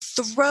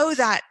throw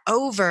that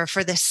over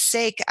for the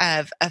sake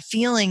of a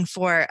feeling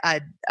for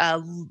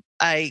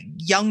a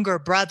younger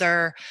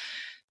brother,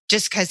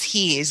 just because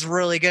he is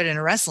really good in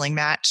a wrestling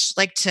match,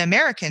 like to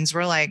Americans,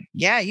 we're like,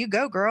 yeah, you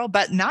go, girl,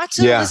 but not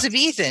to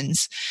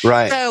Elizabethans.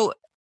 Right. So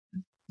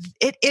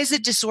it is a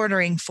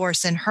disordering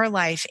force in her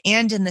life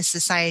and in the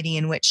society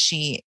in which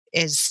she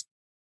is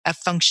a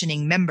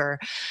functioning member.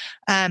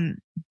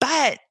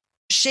 But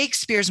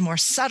Shakespeare's more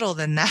subtle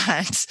than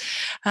that.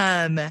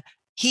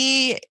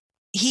 He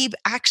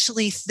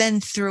actually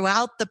then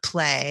throughout the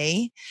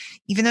play,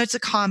 even though it's a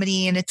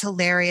comedy and it's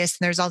hilarious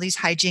and there's all these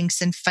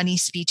hijinks and funny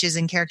speeches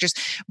and characters,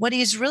 what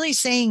he's really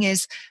saying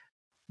is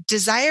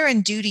desire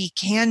and duty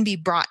can be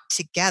brought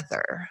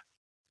together.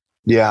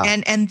 Yeah.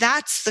 And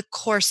that's the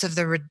course of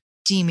the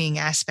redeeming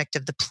aspect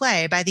of the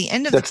play. By the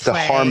end of that's the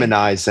play,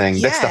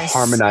 harmonizing. That's the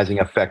harmonizing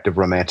effect of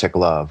romantic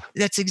love.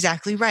 That's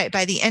exactly right.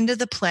 By the end of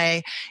the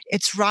play,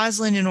 it's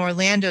Rosalind and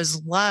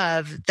Orlando's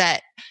love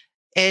that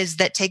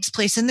takes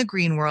place in the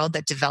green world,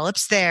 that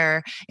develops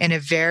there in a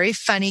very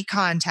funny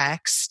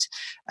context.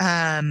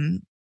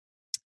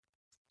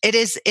 It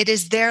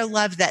is their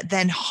love that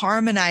then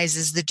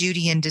harmonizes the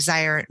duty and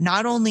desire,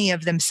 not only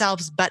of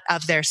themselves, but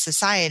of their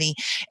society,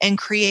 and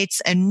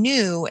creates a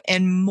new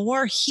and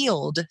more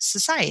healed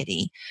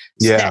society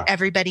so that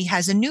everybody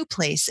has a new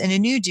place and a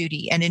new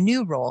duty and a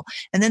new role.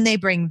 And then they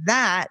bring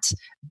that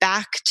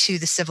back to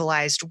the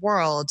civilized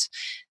world,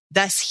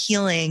 thus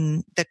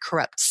healing the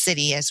corrupt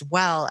city as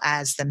well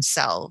as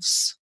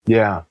themselves.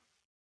 Yeah.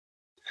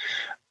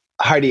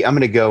 Heidi, I'm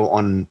going to go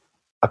on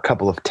a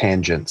couple of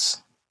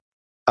tangents.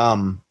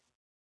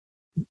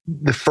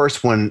 The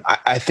first one,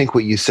 I think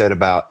what you said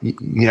about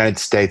United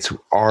States,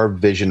 our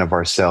vision of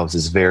ourselves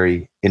is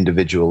very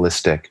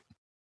individualistic.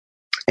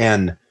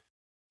 And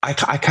I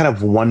kind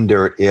of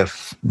wonder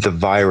if the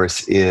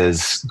virus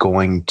is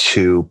going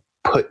to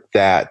put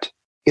that,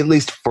 at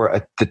least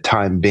for the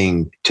time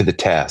being, to the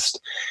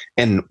test.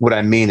 And what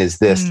I mean is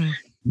this,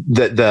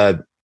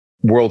 the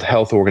World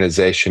Health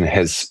Organization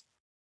has,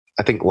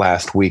 I think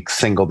last week,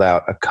 singled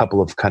out a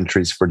couple of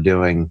countries for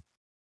doing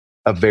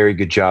a very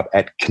good job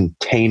at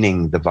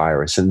containing the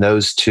virus. And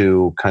those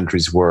two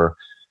countries were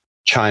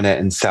China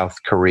and South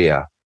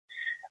Korea.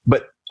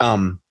 But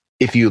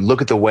if you look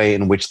at the way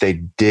in which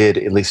they did,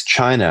 at least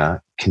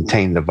China,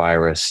 contain the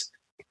virus,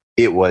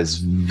 it was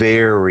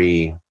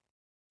very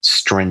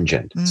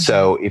stringent.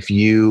 So if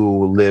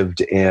you lived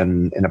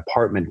in an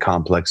apartment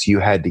complex, you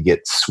had to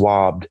get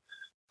swabbed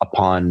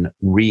upon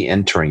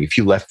re-entering. If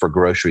you left for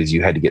groceries,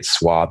 you had to get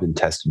swabbed and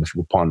tested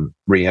upon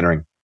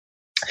re-entering.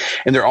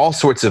 And there are all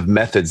sorts of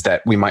methods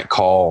that we might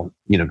call,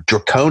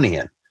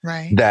 draconian,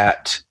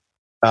 that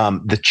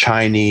the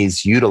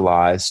Chinese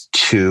utilize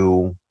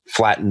to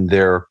flatten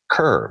their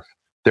curve,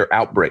 their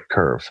outbreak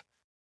curve.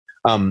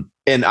 And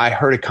I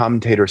heard a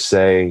commentator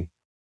say,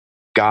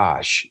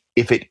 gosh,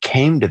 if it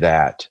came to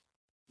that,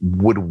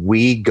 would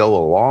we go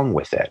along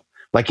with it?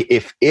 Like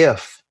if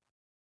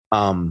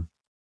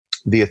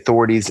the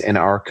authorities in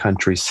our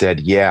country said,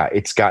 yeah,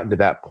 it's gotten to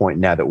that point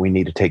now that we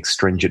need to take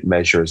stringent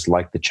measures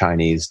like the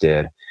Chinese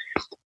did.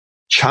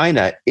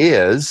 China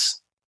is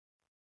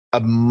a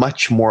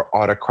much more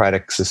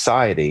autocratic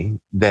society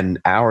than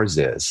ours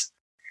is.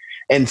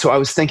 And so I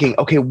was thinking,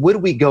 okay, would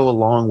we go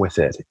along with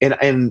it?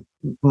 And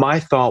my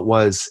thought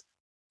was,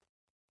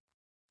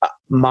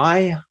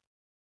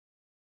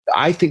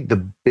 I think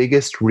the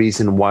biggest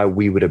reason why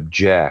we would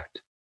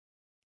object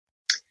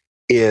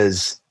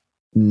is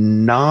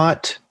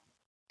not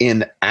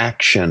in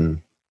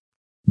action,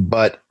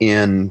 but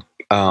in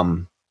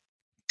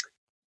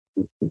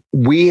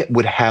we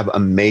would have a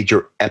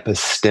major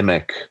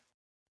epistemic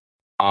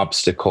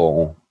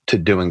obstacle to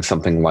doing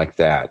something like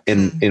that.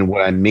 And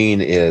what I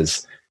mean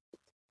is,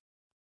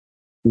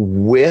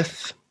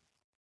 with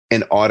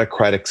an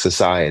autocratic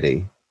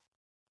society,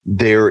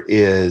 there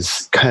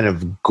is kind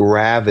of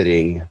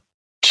gravity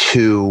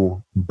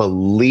to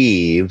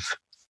believe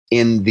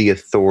in the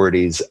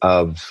authorities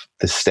of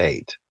the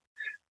state,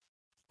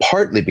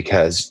 partly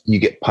because you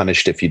get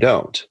punished if you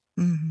don't.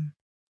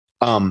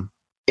 Mm-hmm.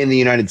 In the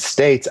United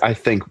States, I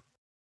think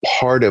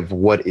part of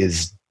what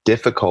is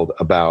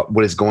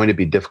going to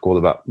be difficult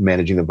about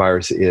managing the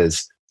virus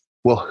is,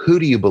 well, who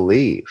do you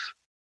believe?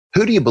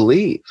 Who do you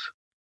believe?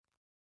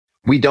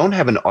 We don't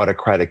have an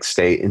autocratic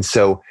state. And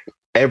so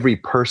every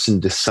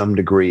person to some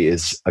degree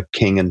is a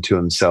king unto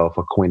himself,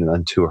 a queen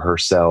unto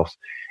herself.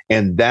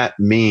 And that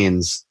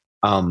means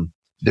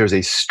there's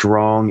a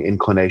strong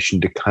inclination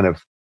to kind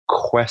of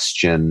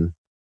question,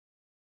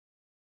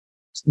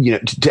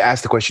 to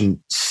ask the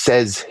question,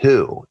 says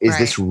who? Is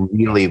this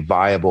really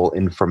viable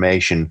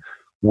information?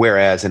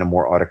 Whereas in a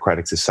more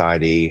autocratic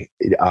society,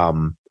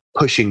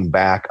 pushing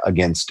back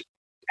against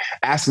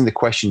asking the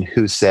question,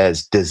 who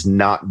says, does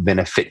not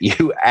benefit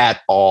you at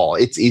all.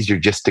 It's easier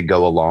just to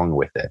go along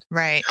with it.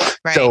 Right.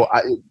 So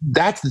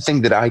that's the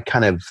thing that I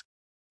kind of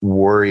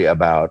worry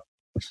about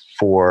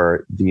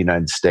for the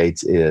United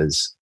States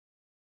is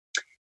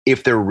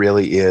if there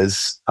really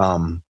is,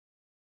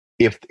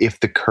 if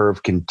the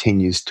curve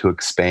continues to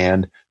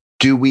expand,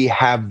 do we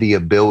have the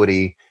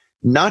ability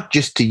not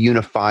just to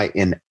unify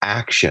in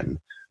action,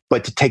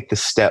 but to take the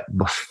step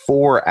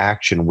before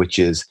action, which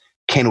is,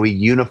 can we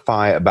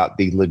unify about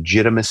the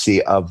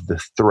legitimacy of the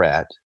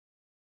threat,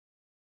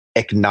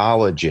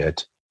 acknowledge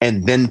it,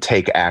 and then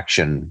take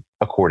action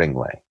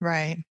accordingly?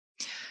 Right.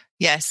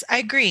 Yes, I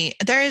agree.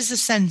 There is a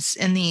sense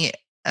in the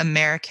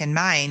American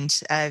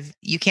mind of,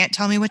 you can't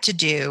tell me what to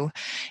do,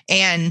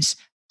 and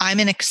I'm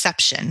an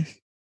exception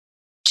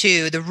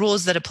to the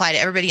rules that apply to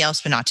everybody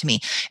else, but not to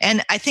me.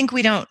 And I think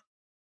we don't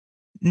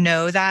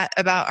know that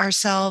about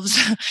ourselves.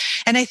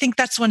 And I think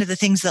that's one of the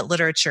things that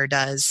literature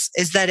does,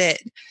 is that it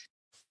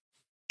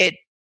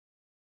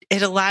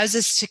allows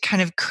us to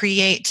kind of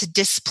to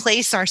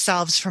displace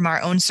ourselves from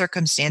our own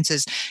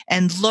circumstances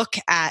and look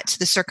at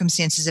the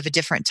circumstances of a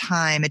different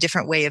time, a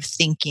different way of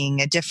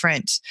thinking, a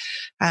different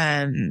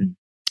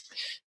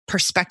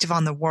perspective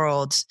on the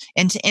world,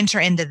 and to enter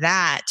into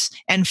that.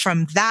 And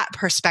from that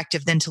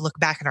perspective, then to look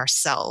back at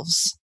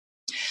ourselves.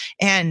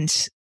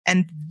 And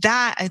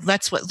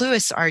that's what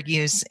Lewis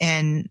argues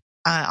in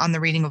on the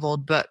reading of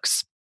old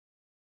books,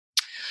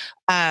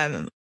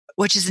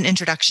 which is an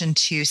introduction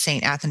to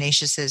St.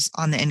 Athanasius's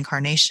On the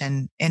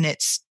Incarnation. And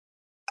it's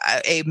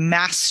a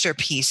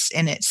masterpiece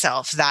in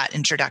itself, that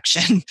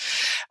introduction.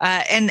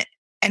 And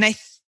I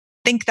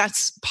think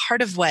that's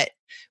part of what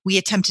we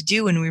attempt to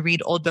do when we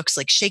read old books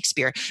like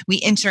Shakespeare.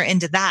 We enter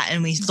into that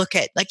and we look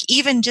at, like,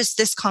 even just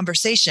this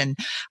conversation,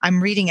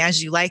 I'm reading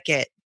As You Like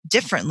It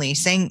differently,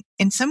 saying,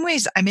 in some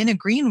ways, I'm in a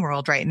green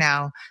world right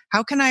now.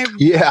 How can I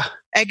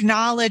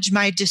acknowledge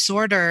my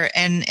disorder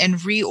and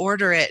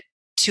reorder it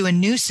to a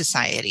new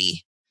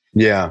society?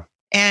 Yeah.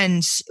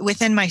 And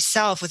within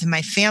myself, within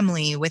my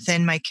family,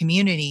 within my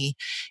community.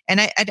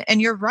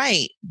 And you're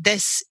right.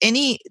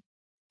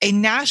 A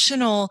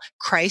national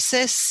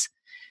crisis,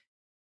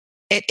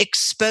 it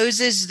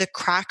exposes the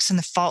cracks and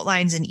the fault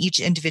lines in each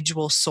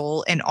individual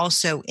soul, and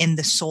also in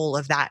the soul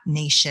of that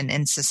nation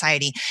and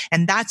society.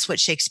 And that's what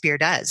Shakespeare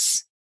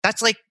does.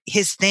 That's like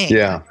his thing.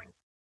 Yeah.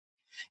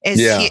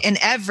 In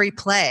every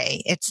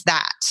play, it's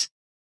that.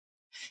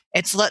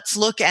 It's, let's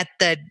look at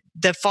the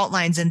fault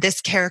lines in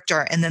this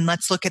character, and then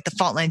let's look at the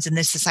fault lines in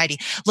this society.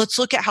 Let's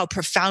look at how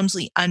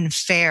profoundly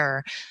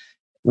unfair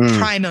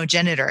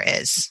primogenitor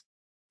is.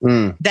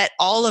 That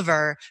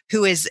Oliver,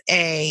 who is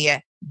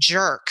a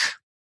jerk,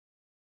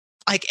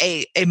 like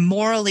a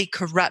morally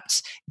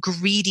corrupt,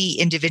 greedy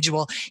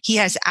individual, he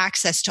has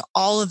access to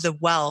all of the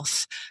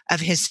wealth of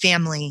his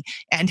family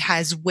and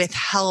has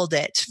withheld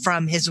it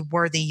from his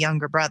worthy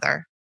younger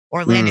brother,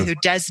 Orlando, who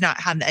does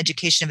not have the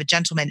education of a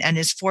gentleman and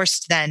is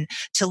forced then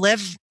to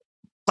live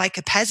like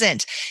a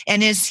peasant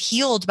and is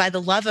healed by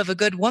the love of a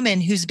good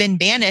woman who's been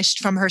banished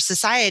from her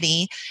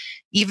society,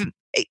 even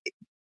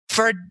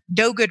for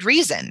no good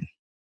reason.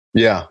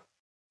 Yeah.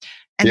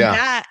 And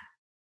that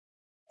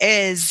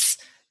is,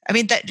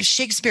 that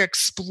Shakespeare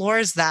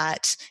explores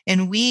that.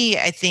 And we,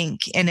 I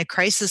think, in a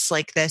crisis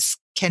like this,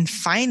 can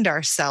find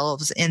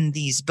ourselves in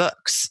these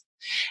books.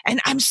 And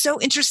I'm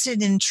so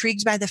interested and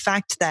intrigued by the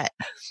fact that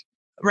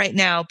right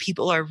now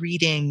people are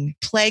reading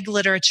plague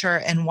literature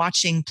and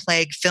watching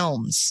plague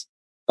films.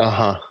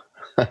 I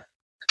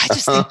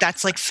just think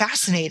that's like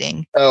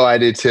fascinating. Oh, I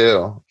do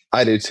too.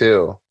 I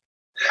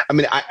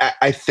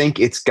think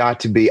it's got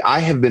to be, I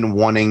have been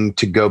wanting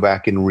to go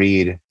back and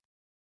read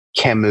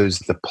Camus'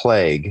 The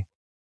Plague,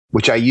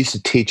 which I used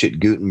to teach at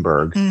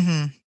Gutenberg.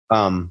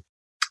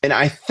 And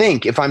I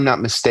think, if I'm not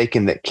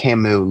mistaken, that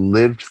Camus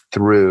lived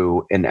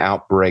through an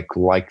outbreak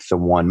like the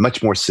one,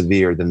 much more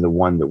severe than the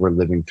one that we're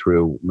living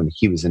through when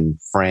he was in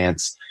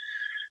France.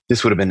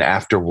 This would have been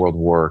after World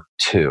War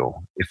II.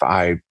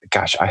 I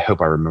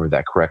hope I remember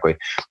that correctly.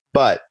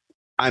 But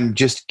I'm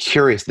just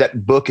curious.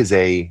 That book is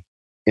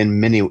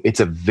it's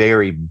a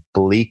very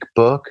bleak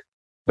book,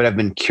 but I've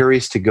been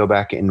curious to go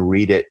back and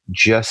read it,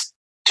 just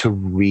to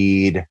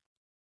read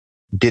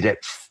did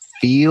it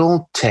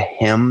feel to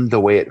him the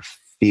way it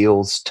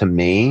feels to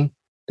me?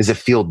 Does it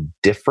feel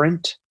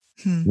different?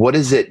 What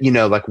is it,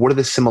 like what are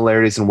the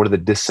similarities and what are the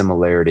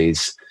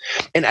dissimilarities?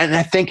 And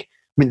I think,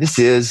 this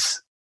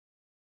is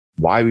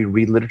why we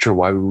read literature,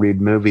 why we read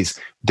movies.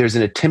 There's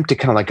an attempt to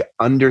kind of like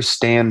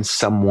understand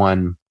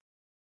someone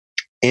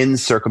in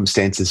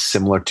circumstances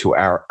similar to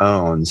our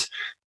own,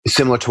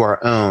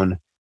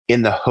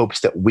 in the hopes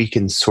that we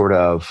can sort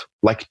of,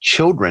 like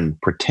children,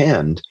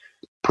 pretend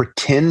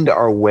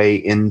our way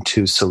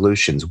into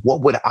solutions.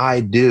 What would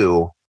I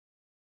do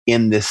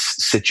in this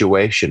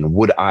situation?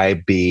 Would I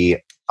be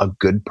a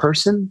good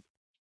person?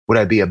 Would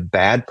I be a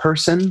bad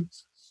person?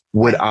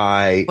 Would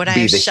I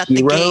be the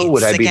hero?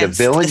 Would I be the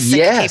villain?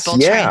 Yes, people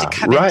trying to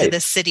come into the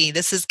city.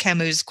 This is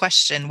Camus'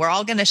 question. We're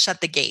all going to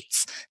shut the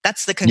gates.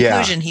 That's the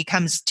conclusion he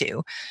comes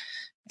to.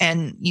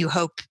 And you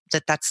hope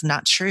that that's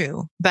not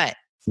true. But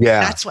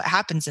that's what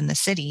happens in the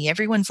city.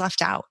 Everyone's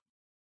left out.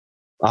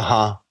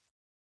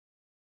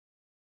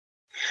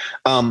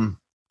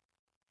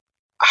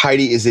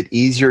 Heidi, is it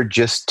easier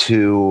just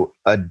to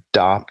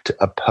adopt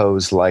a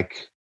pose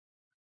like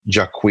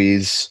Jacques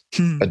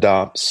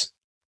adopts?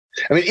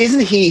 I mean,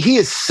 isn't he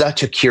is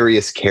such a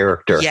curious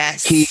character.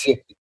 Yes.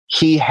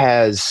 He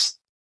has,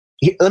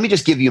 let me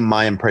just give you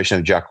my impression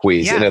of Jacques,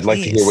 and I'd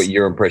like to hear what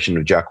your impression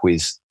of Jacques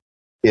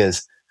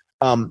is.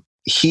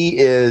 He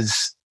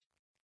is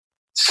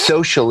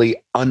socially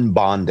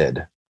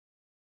unbonded.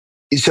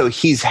 So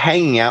he's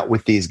hanging out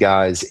with these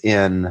guys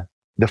in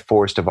the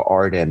Forest of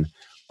Arden,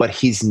 but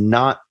he's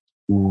not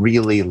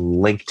really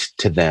linked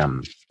to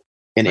them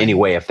in any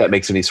way, if that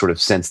makes any sort of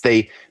sense.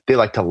 They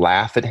like to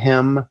laugh at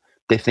him.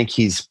 They think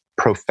he's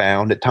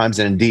profound at times,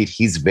 and indeed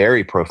he's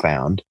very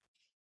profound.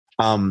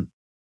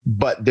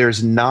 But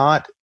there's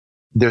not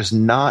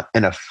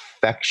an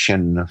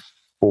affection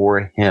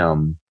for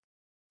him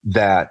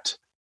that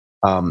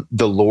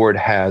the Lord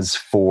has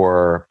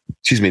for,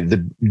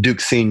 the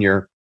Duke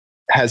Senior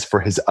has for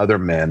his other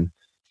men.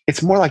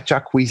 It's more like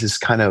Jacques is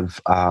kind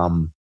of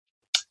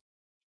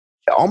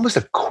almost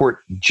a court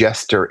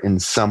jester in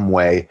some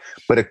way,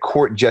 but a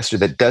court jester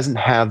that doesn't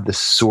have the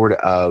sort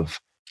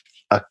of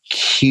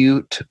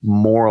acute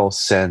moral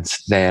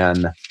sense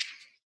than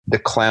the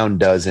clown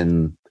does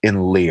in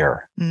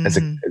Lear, as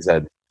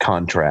a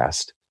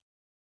contrast.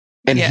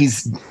 And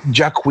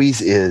Jacques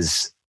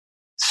is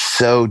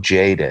so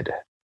jaded.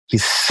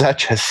 He's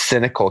such a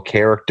cynical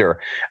character.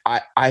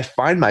 I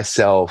find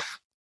myself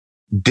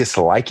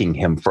disliking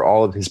him for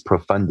all of his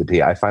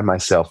profundity. I find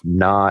myself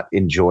not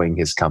enjoying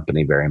his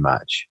company very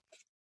much.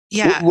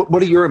 Yeah.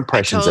 What are your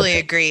impressions? I totally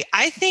agree.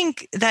 I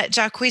think that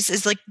Jacques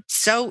is like,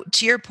 so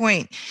to your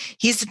point,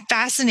 he's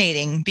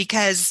fascinating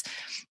because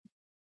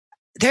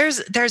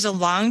there's a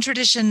long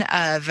tradition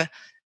of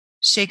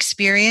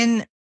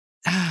Shakespearean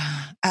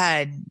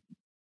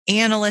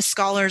analysts,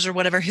 scholars, or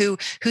whatever who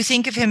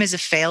think of him as a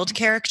failed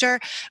character,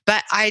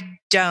 but I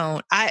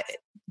don't.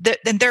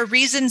 Their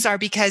reasons are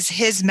because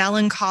his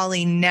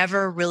melancholy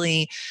never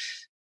really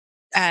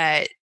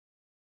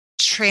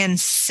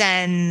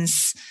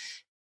transcends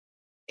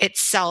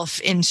itself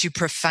into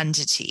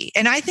profundity.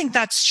 And I think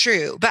that's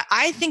true, but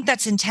I think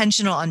that's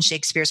intentional on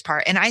Shakespeare's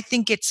part. And I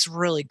think it's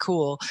really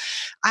cool.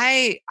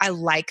 I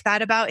like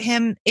that about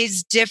him.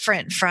 Is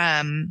different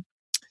from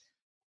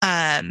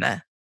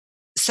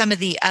some of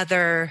the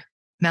other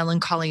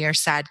melancholy or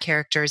sad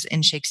characters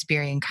in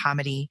Shakespearean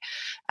comedy.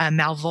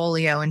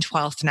 Malvolio in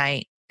Twelfth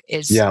Night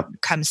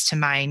comes to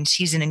mind.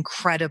 He's an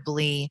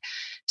incredibly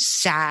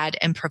sad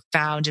and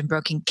profound and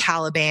broken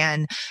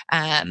Caliban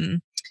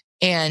and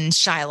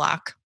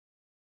Shylock.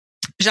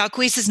 Jacques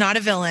is not a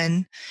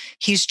villain.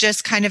 He's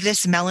just kind of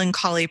this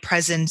melancholy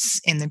presence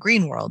in the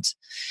green world.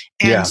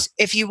 And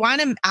if you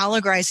want to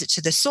allegorize it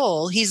to the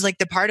soul, he's like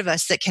the part of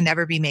us that can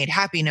never be made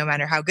happy no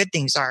matter how good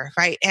things are,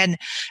 right? And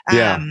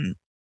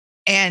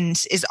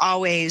is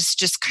always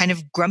just kind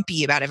of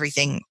grumpy about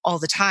everything all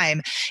the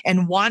time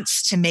and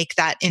wants to make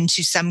that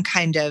into some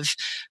kind of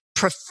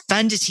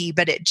profundity,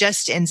 but it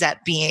just ends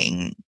up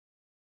being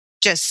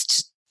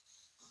just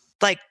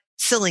like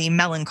silly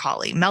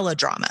melancholy,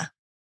 melodrama.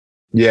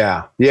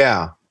 Yeah.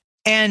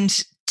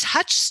 And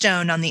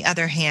Touchstone, on the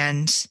other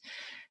hand,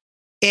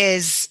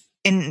 is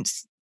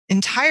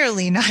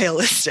entirely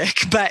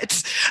nihilistic,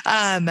 but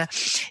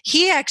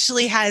he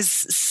actually has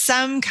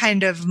some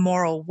kind of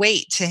moral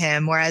weight to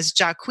him, whereas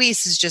Jacques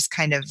is just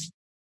kind of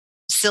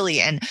silly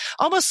and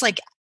almost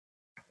like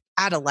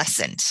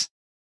adolescent.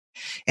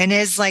 And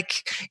is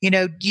like,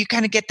 you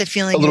kind of get the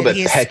feeling a little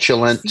bit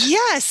petulant.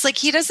 Yes, like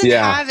he doesn't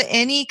have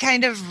any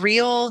kind of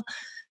real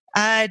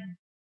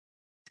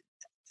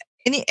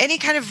any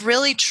kind of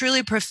really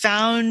truly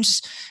profound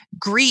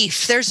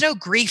grief. There's no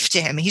grief to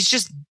him. He's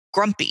just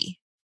grumpy.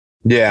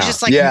 Yeah. He's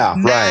just like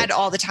mad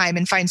all the time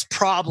and finds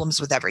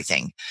problems with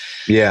everything.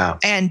 Yeah.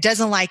 And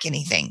doesn't like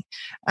anything.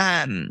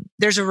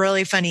 There's a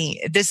really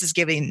funny, this is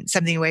giving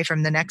something away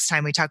from the next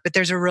time we talk, but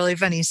there's a really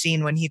funny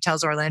scene when he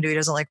tells Orlando he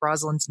doesn't like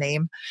Rosalind's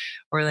name.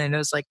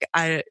 Orlando's like,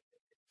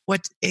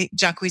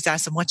 Jacques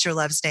asks him, what's your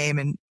love's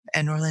name?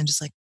 And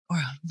Orlando's like,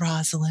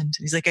 Rosalind.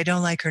 He's like, I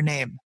don't like her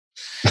name.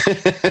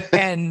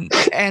 And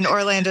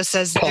Orlando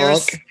says,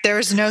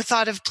 there's no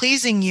thought of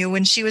pleasing you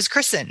when she was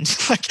christened.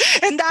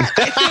 And that,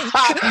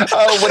 I think,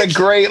 oh, what a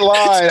great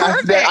line.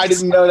 I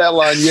didn't know that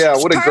line. Yeah,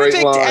 what a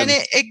great line. And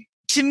it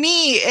to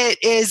me, it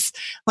is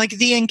like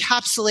the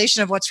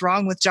encapsulation of what's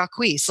wrong with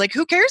Jacquees. Like,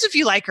 who cares if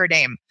you like her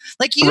name?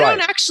 Like, you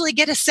don't actually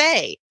get a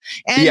say.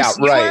 And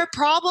your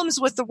problems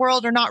with the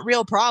world are not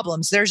real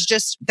problems. They're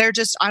just,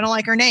 I don't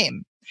like her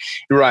name.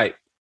 Right.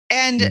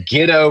 And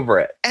get over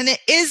it. And it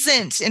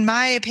isn't, in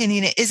my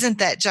opinion, it isn't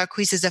that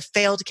Jacquees is a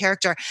failed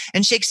character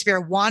and Shakespeare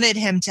wanted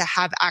him to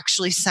have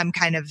actually some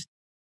kind of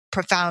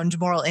profound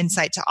moral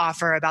insight to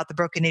offer about the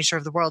broken nature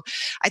of the world.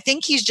 I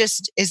think he's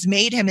just is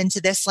made him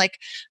into this like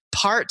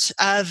part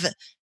of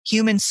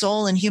human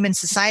soul and human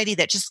society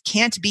that just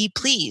can't be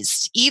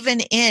pleased,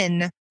 even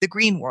in the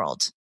green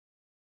world.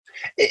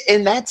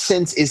 In that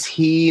sense, is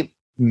he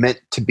meant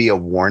to be a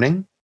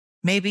warning?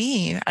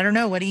 Maybe. I don't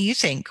know. What do you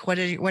think? What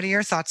are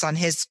your thoughts on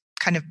his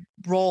kind of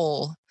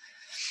role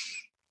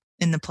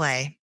in the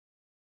play?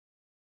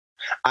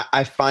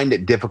 I find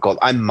it difficult.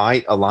 I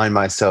might align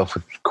myself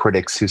with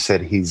critics who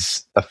said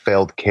he's a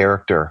failed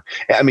character.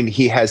 I mean,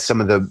 he has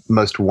some of the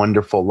most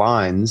wonderful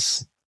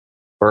lines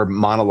or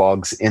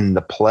monologues in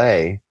the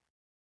play,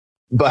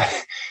 but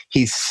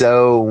he's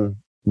so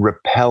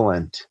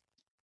repellent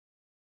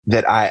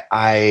that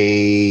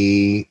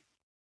I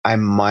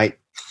might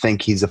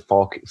think he's a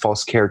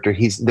false character.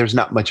 There's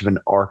not much of an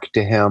arc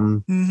to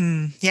him.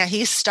 Mm-hmm. Yeah,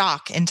 he's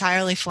stock,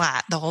 entirely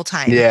flat the whole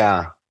time.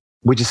 Yeah,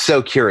 which is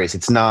so curious.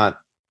 It's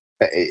not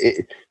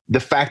the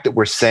fact that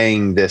we're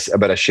saying this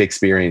about a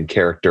Shakespearean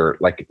character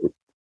like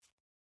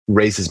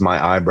raises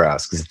my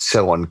eyebrows because it's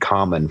so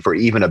uncommon for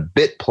even a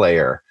bit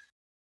player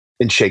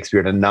in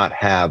Shakespeare to not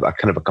have a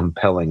kind of a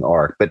compelling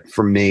arc. But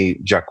for me,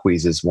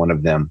 Jacquees is one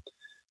of them.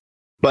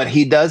 But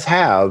he does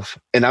have,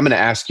 and I'm going to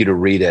ask you to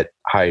read it,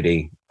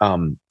 Heidi,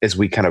 as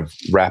we kind of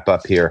wrap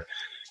up here.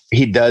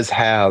 He does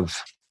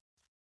have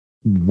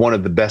one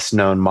of the best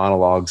known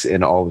monologues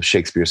in all of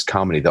Shakespeare's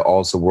comedy,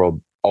 All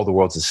the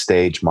World's a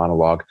Stage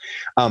monologue.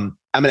 I'm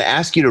going to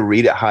ask you to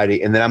read it,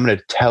 Heidi, and then I'm going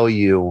to tell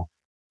you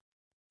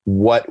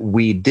what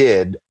we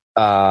did.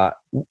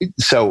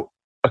 So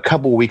a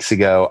couple weeks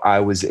ago, I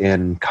was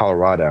in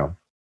Colorado,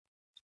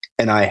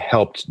 and I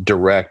helped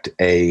direct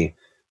a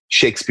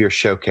Shakespeare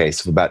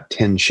showcase of about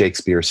 10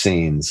 Shakespeare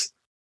scenes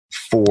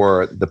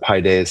for the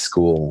Paideia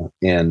School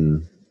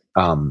in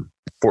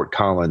Fort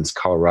Collins,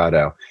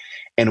 Colorado.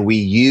 And we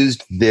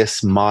used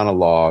this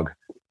monologue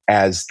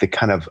as the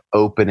kind of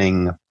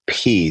opening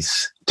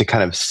piece to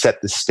kind of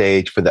set the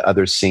stage for the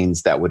other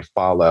scenes that would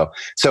follow.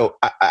 So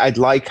I'd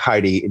like,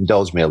 Heidi,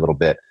 indulge me a little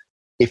bit,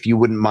 if you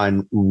wouldn't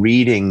mind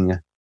reading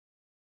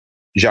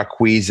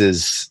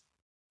Jacquees's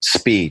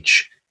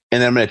speech,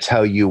 and then I'm going to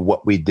tell you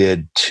what we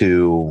did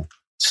to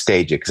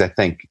stage it, because I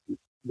think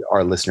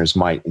our listeners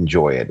might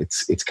enjoy it.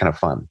 It's kind of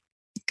fun.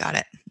 Got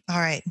it. All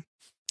right.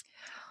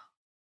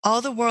 All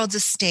the world's a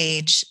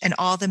stage, and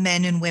all the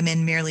men and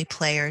women merely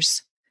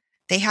players.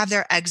 They have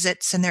their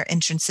exits and their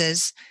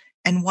entrances,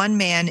 and one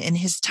man in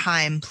his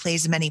time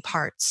plays many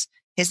parts,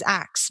 his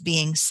acts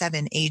being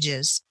 7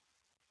 ages.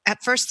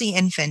 At first the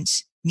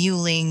infant,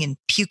 mewling and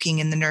puking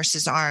in the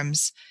nurse's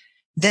arms,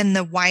 then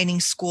the whining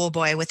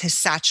schoolboy with his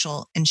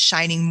satchel and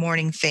shining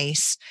morning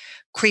face,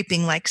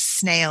 creeping like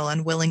snail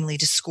unwillingly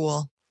to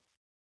school.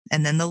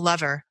 And then the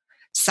lover,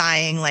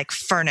 sighing like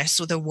furnace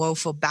with a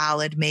woeful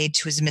ballad made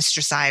to his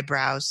mistress'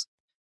 eyebrows.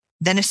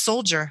 Then a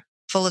soldier,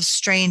 full of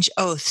strange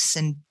oaths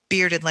and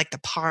bearded like the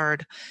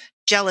pard,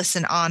 jealous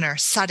in honor,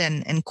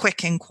 sudden and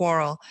quick in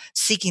quarrel,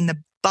 seeking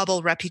the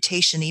bubble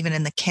reputation even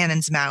in the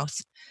cannon's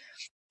mouth.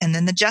 And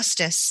then the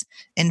justice,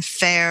 in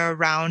fair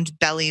round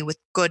belly with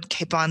good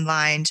capon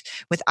lined,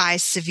 with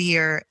eyes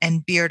severe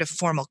and beard of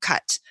formal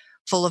cut,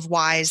 full of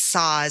wise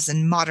saws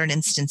and modern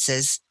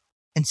instances,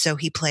 and so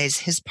he plays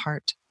his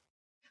part.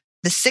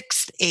 The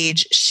 6th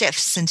age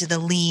shifts into the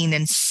lean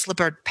and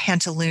slippered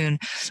pantaloon,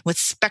 with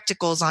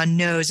spectacles on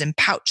nose and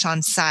pouch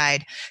on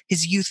side,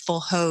 his youthful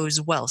hose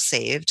well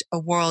saved, a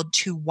world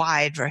too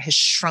wide for his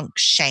shrunk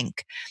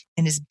shank,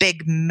 and his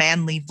big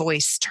manly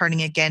voice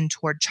turning again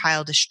toward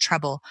childish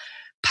treble,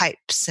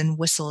 pipes and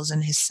whistles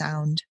in his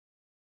sound.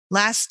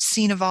 Last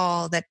scene of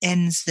all that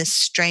ends this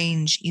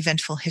strange,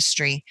 eventful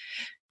history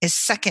is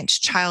second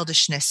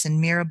childishness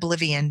and mere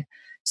oblivion,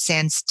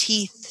 sans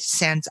teeth,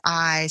 sans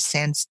eye,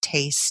 sans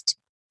taste,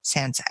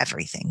 sans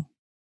everything.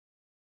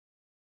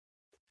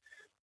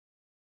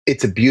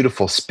 It's a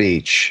beautiful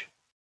speech,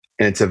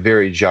 and it's a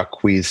very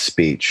Jacquees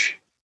speech.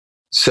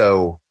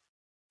 So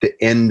the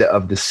end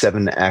of the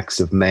 7 acts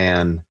of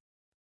man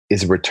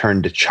is a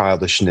return to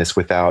childishness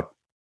without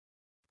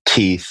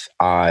teeth,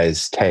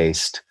 eyes,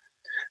 taste.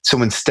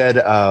 So instead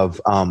of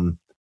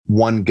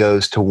one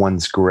goes to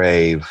one's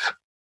grave,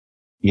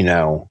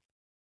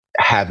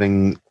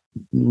 having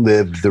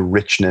lived the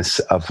richness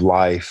of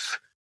life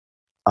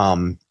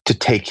to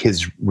take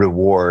his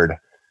reward,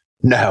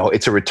 no,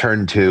 it's a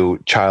return to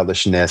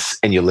childishness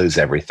and you lose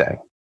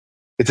everything.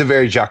 It's a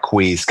very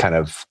Jacquees kind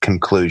of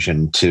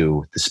conclusion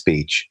to the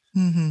speech.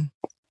 Mm-hmm.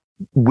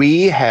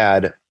 We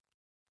had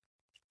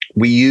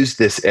we used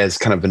this as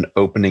kind of an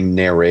opening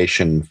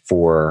narration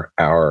for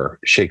our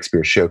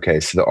Shakespeare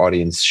showcase. So the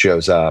audience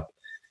shows up,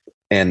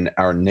 and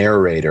our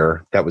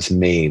narrator, that was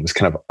me, was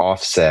kind of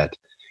offset.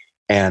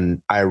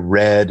 And I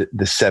read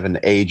the 7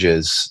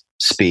 Ages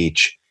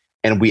speech,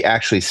 and we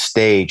actually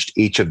staged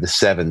each of the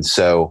 7.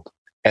 So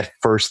at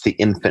first, the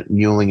infant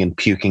mewling and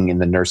puking in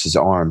the nurse's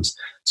arms.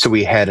 So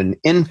we had an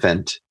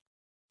infant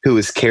who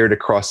was carried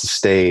across the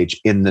stage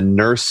in the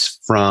nurse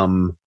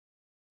from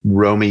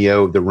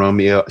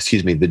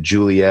the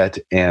Juliet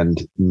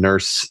and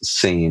nurse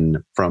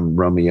scene from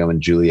Romeo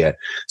and Juliet.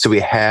 So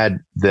we had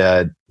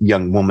the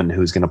young woman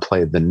who's going to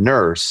play the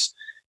nurse.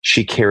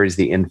 She carries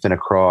the infant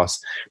across.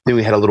 Then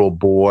we had a little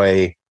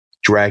boy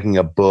dragging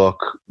a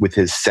book with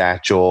his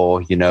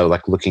satchel,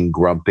 like looking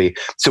grumpy.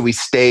 So we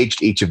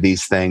staged each of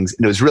these things,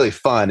 and it was really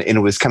fun. And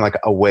it was kind of like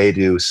a way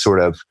to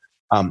sort of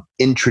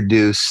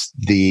introduce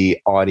the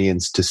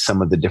audience to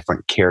some of the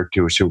different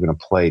characters who were going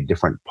to play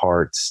different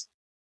parts.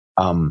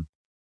 And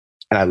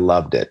I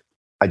loved it.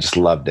 I just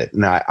loved it.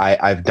 And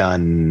I've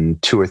done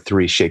 2 or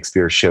 3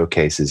 Shakespeare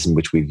showcases in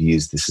which we've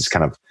used this as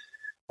kind of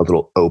a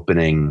little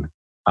opening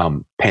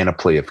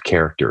panoply of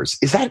characters.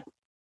 Is that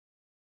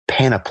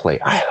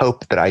panoply? I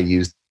hope that I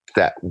used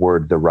that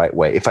word the right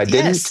way. If I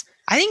didn't, yes,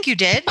 I think you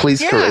did.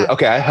 Please correct.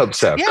 Okay, I hope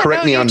so. Yeah,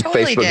 correct me on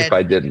totally Facebook did. if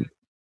I didn't.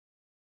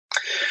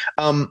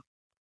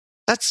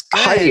 That's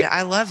good. Heidi,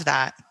 I love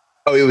that.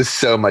 Oh, it was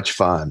so much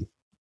fun.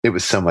 It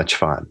was so much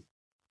fun.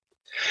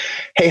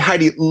 Hey,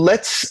 Heidi,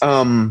 let's,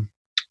 we're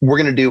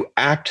going to do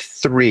Act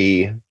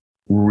 3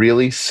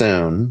 really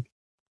soon.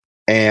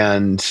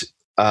 And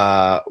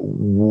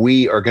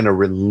we are going to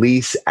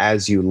release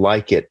As You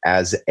Like It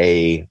as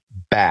a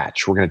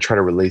batch. We're going to try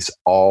to release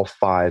all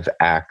 5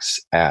 acts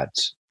at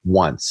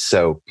once.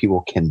 So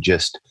people can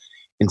just,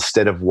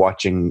 instead of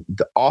watching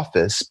The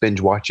Office,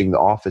 binge watching The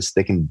Office,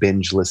 they can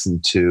binge listen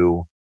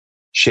to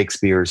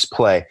Shakespeare's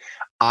play.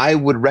 I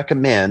would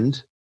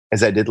recommend,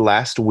 as I did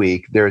last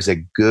week, there's a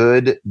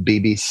good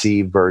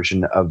BBC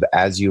version of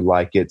As You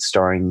Like It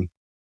starring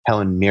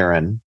Helen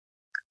Mirren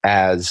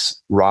as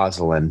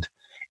Rosalind.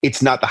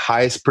 It's not the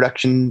highest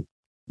production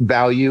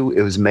value.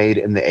 It was made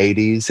in the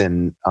 80s.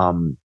 And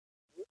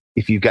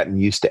if you've gotten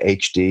used to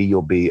HD,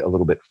 you'll be a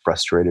little bit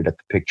frustrated at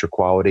the picture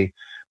quality.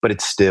 But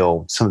it's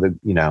still some of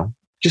the,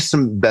 just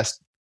some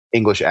best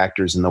English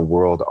actors in the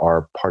world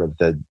are part of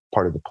the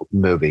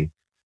movie.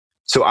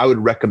 So I would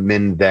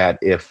recommend that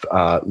if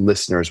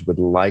listeners would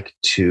like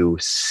to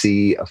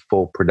see a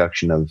full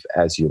production of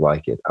As You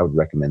Like It, I would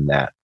recommend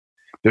that.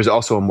 There's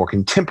also a more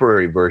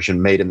contemporary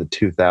version made in the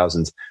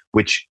 2000s,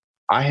 which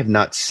I have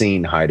not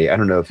seen, Heidi. I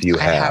don't know if you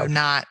have. I have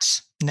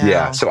not. No.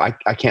 Yeah, so I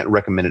can't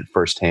recommend it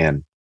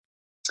firsthand.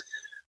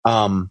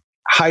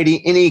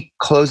 Heidi, any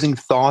closing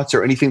thoughts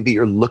or anything that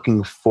you're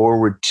looking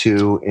forward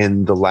to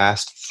in the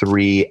last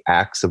 3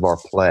 acts of our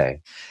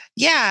play?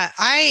 Yeah,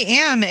 I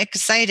am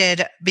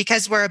excited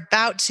because we're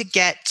about to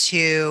get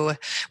to,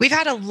 we've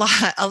had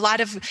a lot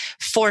of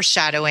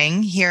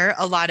foreshadowing here,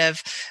 a lot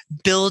of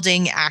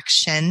building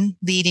action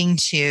leading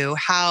to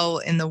how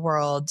in the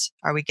world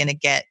are we going to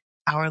get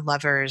our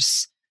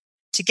lovers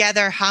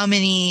together? How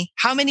many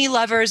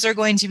lovers are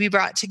going to be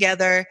brought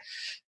together?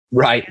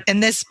 Right.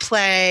 In this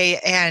play.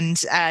 And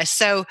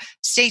so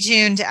stay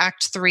tuned to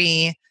Act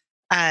 3.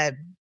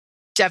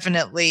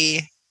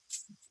 Definitely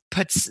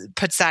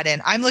puts that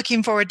in. I'm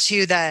looking forward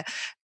to the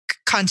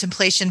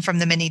contemplation from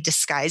the many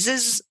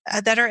disguises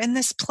that are in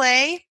this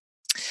play.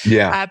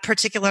 Yeah.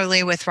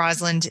 Particularly with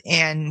Rosalind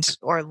and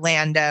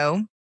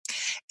Orlando.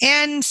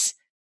 And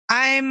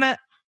I'm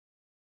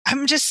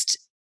just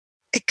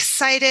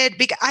excited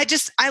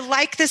because I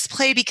like this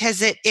play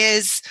because it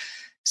is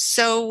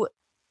so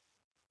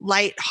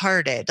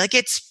lighthearted. Like,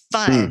 it's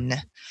fun.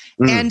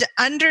 And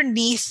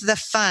underneath the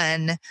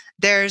fun,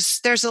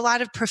 there's a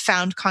lot of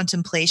profound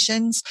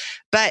contemplations,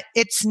 but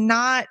it's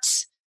not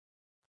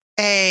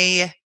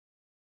a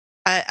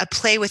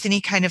play with any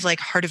kind of like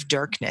heart of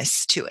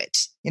darkness to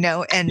it,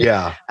 And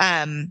yeah.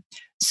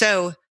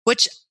 So,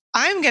 which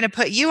I'm going to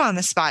put you on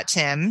the spot,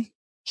 Tim,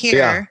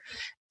 here,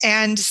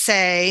 and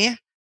say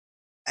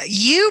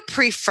you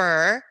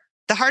prefer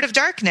the heart of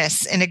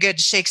darkness in a good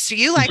Shakespeare.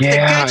 You like the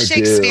good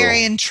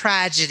Shakespearean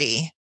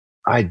tragedy.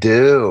 I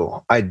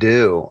do.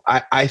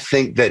 I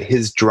think that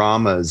his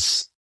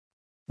dramas,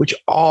 which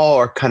all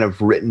are kind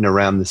of written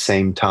around the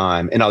same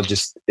time, and I'll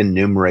just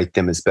enumerate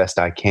them as best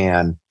I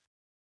can.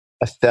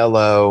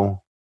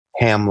 Othello,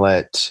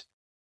 Hamlet,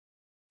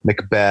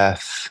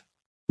 Macbeth,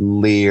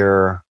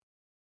 Lear,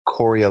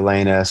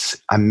 Coriolanus.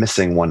 I'm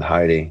missing one,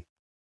 Heidi.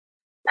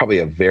 Probably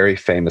a very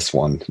famous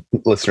one.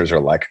 Listeners are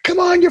like,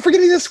 come on, you're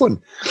forgetting this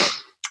one.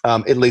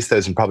 At least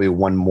those, and probably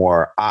one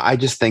more. I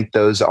just think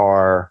those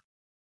are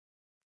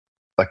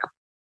like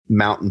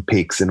mountain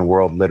peaks in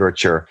world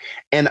literature.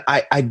 And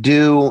I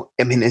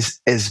mean,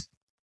 as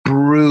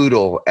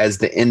brutal as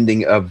the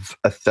ending of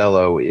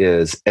Othello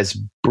is, as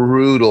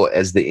brutal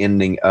as the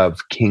ending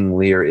of King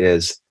Lear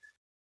is,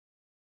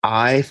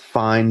 I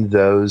find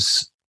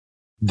those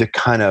the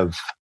kind of,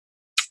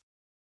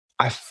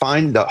 I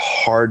find the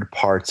hard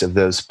parts of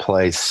those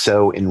plays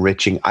so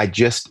enriching.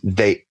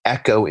 They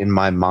echo in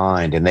my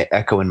mind and they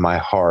echo in my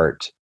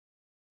heart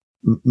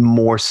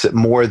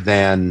more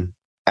than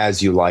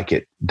As You Like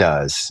It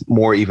does,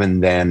 more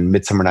even than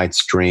Midsummer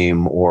Night's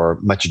Dream or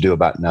Much Ado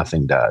About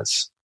Nothing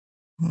does.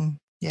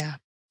 Yeah,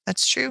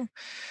 that's true.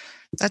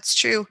 That's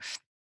true.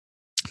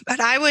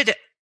 But I would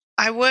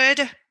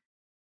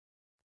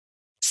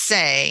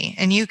say,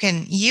 and you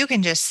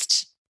can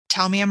just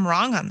tell me I'm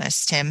wrong on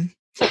this, Tim.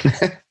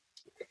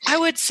 I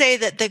would say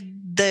that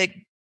the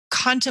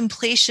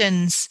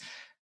contemplations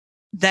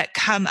that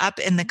come up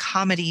in the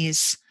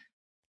comedies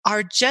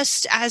are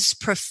just as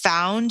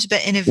profound,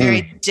 but in a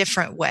very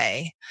different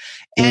way.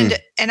 And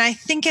I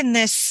think in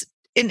this,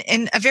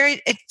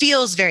 it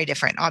feels very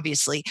different,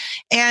 obviously.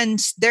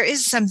 And there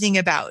is something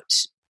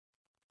about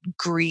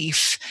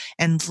grief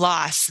and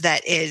loss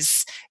that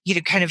is,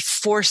 kind of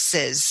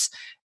forces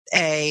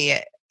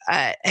a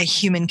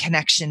human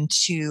connection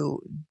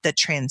to the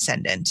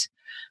transcendent.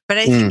 But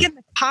I think in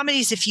the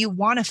comedies, if you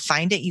want to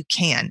find it, you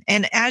can.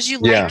 And As You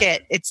Like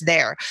It, it's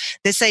there.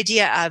 This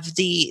idea of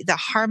the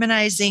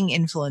harmonizing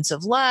influence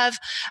of love,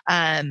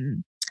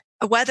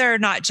 whether or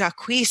not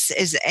Jacques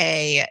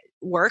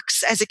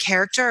works as a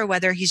character or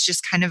whether he's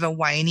just kind of a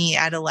whiny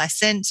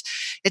adolescent,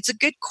 it's a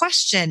good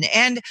question.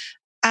 And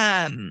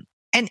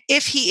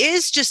if he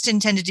is just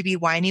intended to be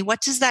whiny, what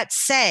does that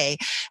say?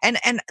 And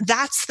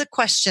that's the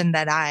question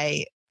that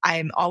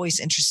I'm always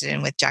interested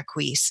in with Jacques.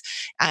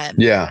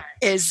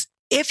 Is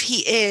if he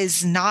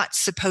is not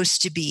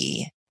supposed to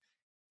be,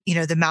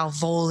 the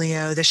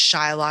Malvolio, the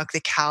Shylock, the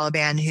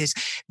Caliban,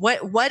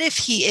 what if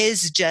he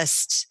is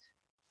just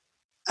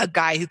a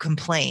guy who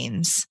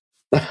complains?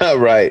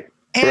 Right.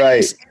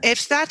 And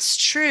if that's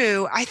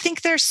true, I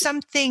think there's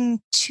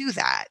something to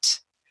that.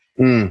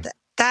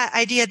 That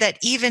idea that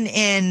even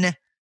in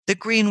the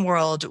green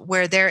world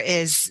where there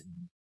is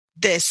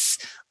this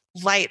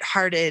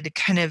lighthearted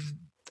kind of,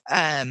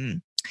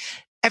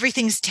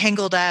 everything's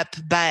tangled up,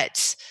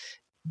 but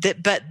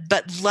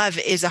love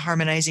is a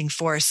harmonizing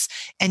force.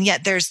 And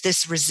yet there's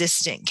this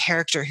resistant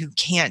character who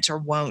can't or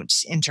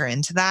won't enter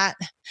into that.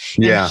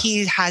 Yeah. And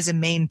he has a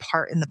main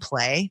part in the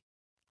play.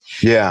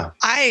 Yeah.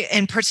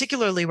 And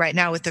particularly right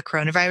now with the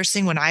coronavirus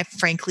thing, when I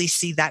frankly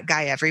see that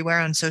guy everywhere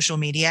on social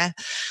media,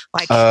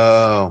 like,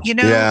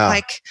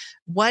 like,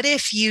 what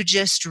if you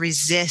just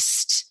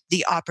resist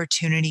the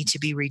opportunity to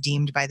be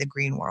redeemed by the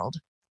green world?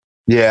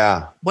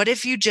 Yeah. What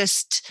if you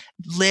just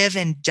live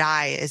and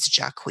die as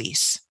Jacques?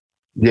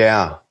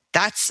 Yeah.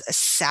 That's a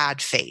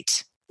sad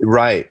fate.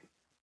 Right.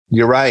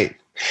 You're right.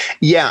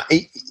 Yeah.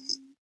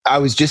 I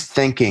was just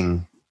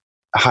thinking,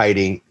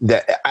 Heidi,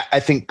 that I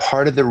think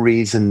part of the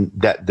reason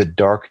that the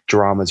dark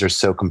dramas are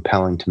so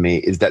compelling to me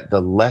is that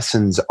the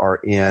lessons are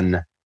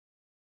in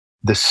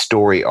the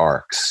story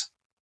arcs.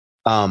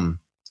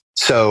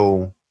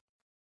 So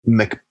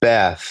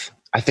Macbeth,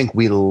 I think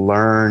we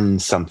learn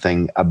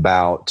something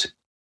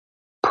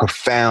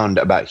profound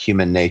about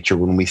human nature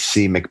when we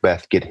see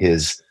Macbeth get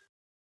his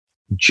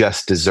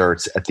just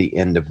desserts at the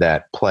end of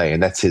that play,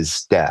 and that's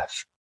his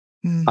death.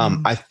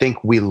 I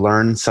think we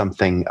learn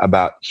something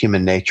about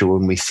human nature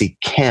when we see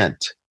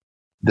Kent,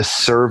 the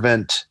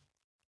servant,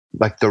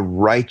 like the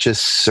righteous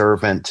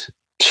servant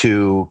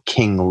to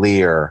King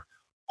Lear,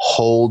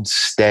 hold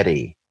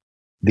steady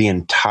the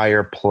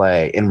entire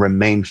play and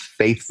remain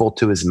faithful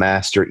to his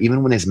master,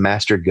 even when his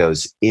master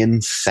goes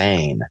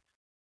insane.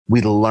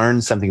 We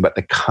learn something about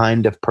the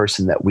kind of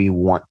person that we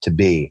want to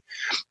be.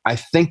 I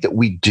think that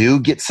we do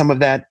get some of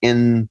that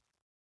in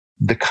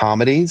the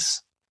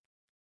comedies,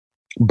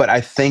 but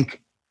I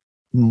think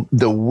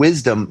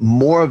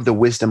more of the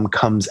wisdom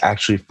comes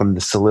actually from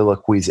the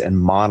soliloquies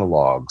and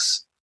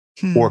monologues,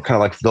 or kind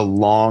of like the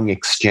long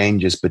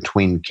exchanges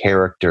between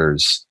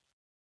characters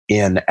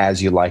in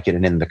As You Like It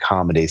and in the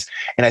comedies.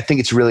 And I think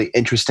it's really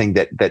interesting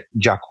that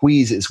Jacques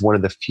is one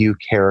of the few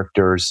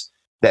characters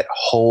that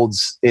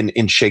holds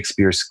in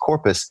Shakespeare's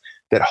corpus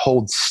that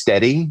holds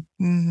steady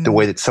the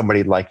way that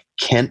somebody like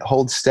Kent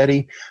holds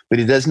steady, but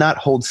he does not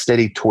hold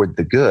steady toward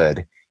the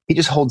good. He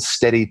just holds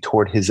steady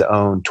toward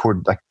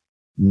like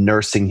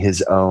nursing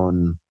his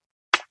own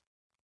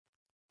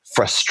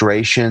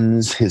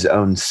frustrations, his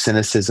own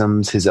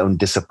cynicisms, his own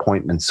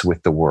disappointments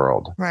with the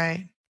world.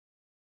 Right.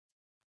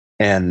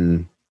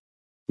 And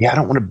I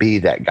don't want to be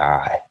that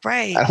guy.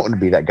 Right. I don't want to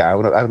be that guy. I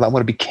want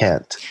to be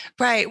Kent.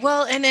 Right.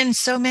 Well, and in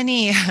so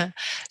many of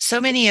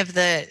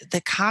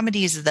the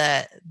comedies,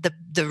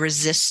 the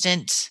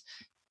resistant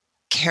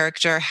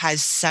character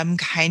has some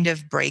kind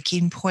of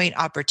breaking point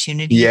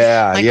opportunity.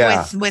 Yeah.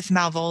 With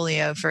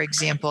Malvolio, for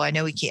example, I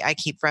know I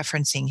keep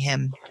referencing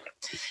him,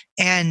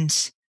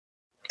 and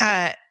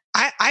I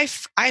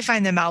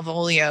find the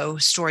Malvolio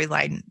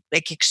storyline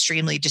like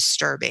extremely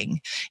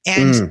disturbing,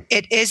 and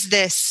it is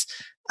this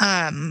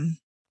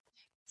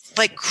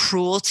like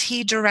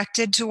cruelty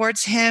directed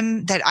towards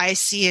him that I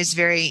see as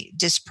very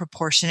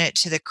disproportionate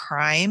to the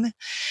crime,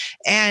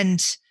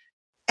 and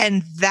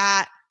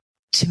that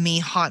to me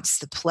haunts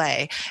the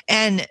play.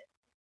 And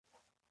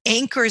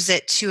anchors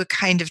it to a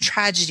kind of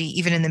tragedy,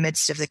 even in the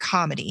midst of the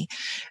comedy.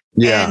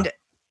 Yeah.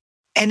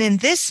 And in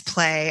this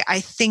play, I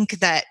think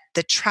that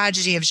the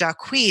tragedy of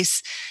Jacques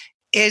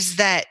is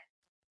that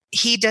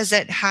he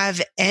doesn't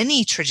have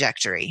any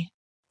trajectory.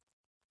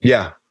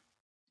 Yeah.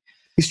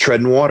 He's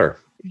treading water.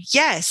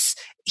 Yes.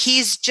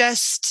 He's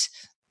just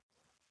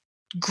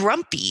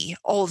grumpy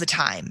all the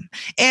time.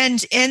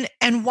 And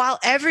while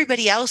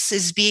everybody else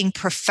is being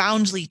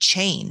profoundly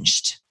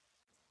changed,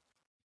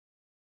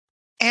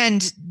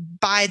 and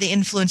by the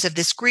influence of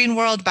this green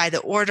world, by the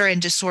order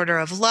and disorder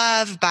of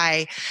love,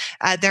 by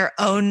their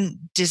own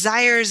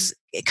desires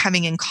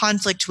coming in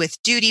conflict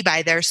with duty,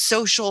 by their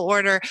social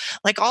order,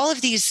 like all of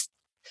these,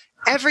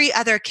 every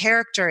other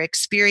character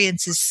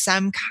experiences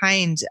some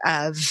kind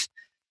of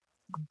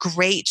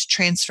great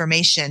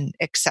transformation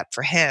except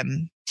for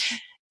him.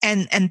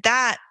 And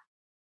that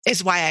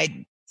is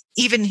why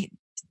even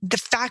the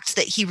fact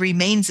that he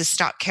remains a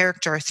stock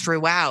character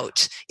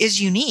throughout is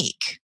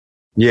unique.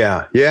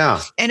 Yeah.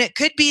 Yeah. And it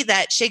could be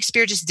that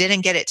Shakespeare just didn't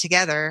get it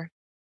together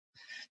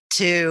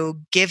to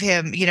give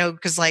him,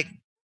 because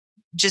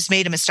just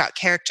made him a stock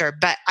character.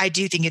 But I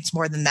do think it's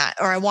more than that,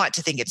 or I want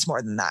to think it's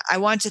more than that. I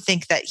want to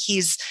think that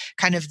he's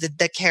kind of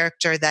the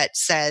character that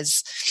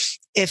says,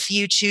 if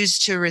you choose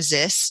to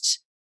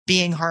resist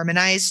being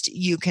harmonized,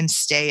 you can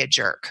stay a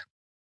jerk.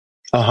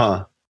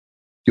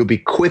 You'll be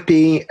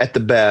quippy at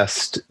the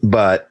best,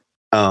 but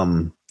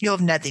you'll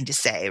have nothing to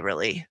say,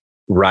 really.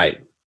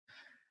 Right.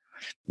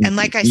 And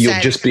like I said,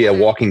 you'll just be a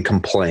walking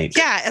complaint.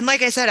 Yeah. And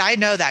like I said, I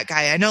know that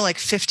guy. I know like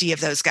 50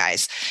 of those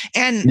guys.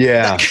 And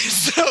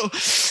so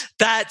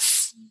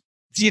that's,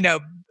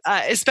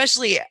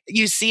 especially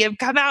you see him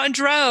come out in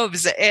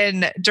droves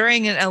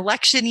during an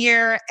election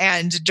year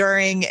and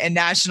during a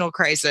national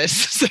crisis.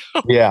 So,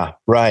 yeah.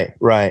 Right.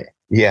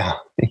 Yeah.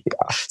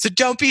 So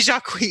don't be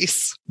Jacques.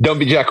 Don't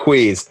be Jacques.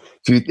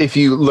 If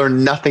you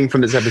learn nothing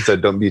from this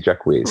episode, don't be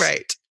Jacques.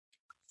 Right.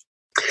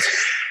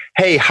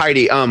 Hey,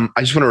 Heidi, I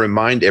just want to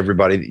remind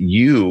everybody that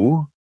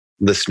you,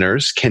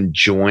 listeners, can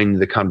join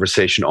the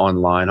conversation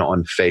online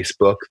on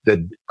Facebook.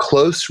 The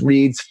Close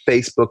Reads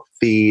Facebook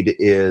feed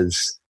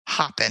is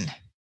hopping.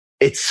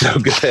 It's so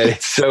good.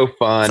 It's so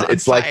fun.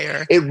 It's like,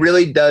 fire. It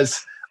really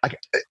does. Like,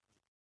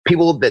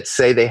 people that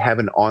say they have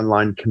an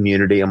online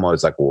community, I'm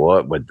always like,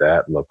 what would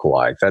that look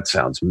like? That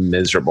sounds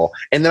miserable.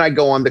 And then I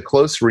go on the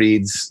Close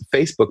Reads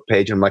Facebook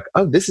page and I'm like,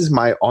 oh, this is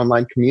my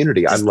online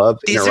community. I love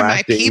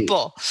interacting.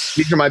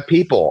 These are my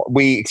people.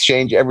 We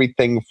exchange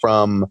everything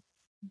from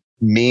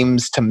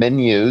memes to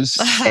menus,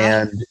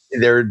 and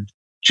they're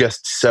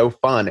just so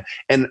fun.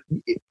 And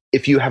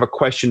if you have a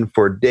question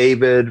for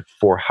David,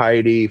 for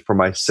Heidi, for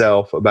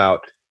myself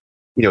about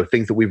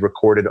things that we've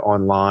recorded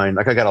online.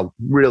 Like I got a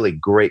really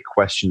great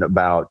question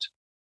about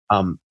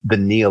the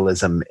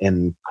nihilism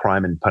in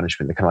Crime and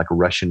Punishment, the kind of like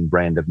Russian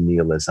brand of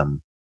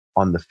nihilism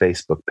on the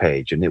Facebook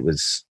page. And it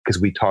was because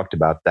we talked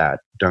about that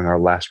during our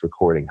last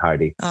recording,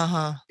 Heidi.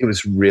 It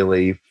was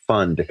really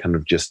fun to kind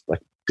of just like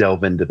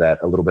delve into that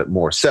a little bit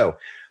more. So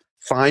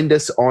find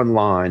us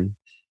online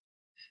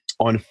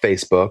on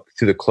Facebook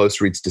through the Close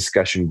Reads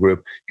discussion group.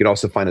 You can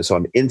also find us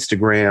on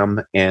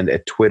Instagram and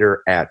at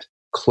Twitter at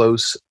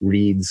Close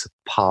Reads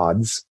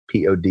Pods,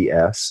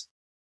 PODS,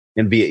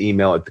 and via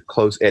email at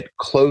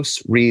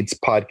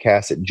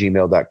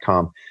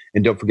closereadspodcast@gmail.com.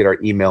 And don't forget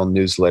our email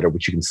newsletter,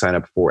 which you can sign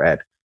up for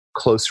at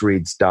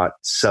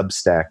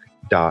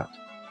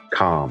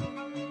closereads.substack.com.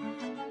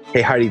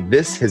 Hey, Heidi,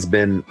 this has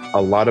been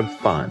a lot of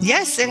fun.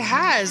 Yes, it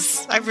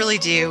has. I really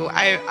do.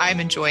 I'm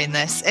enjoying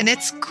this. And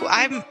it's cool.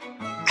 I'm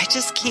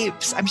just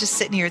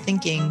sitting here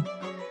thinking,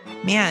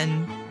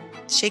 man,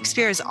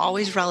 Shakespeare is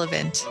always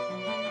relevant.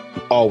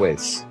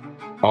 Always.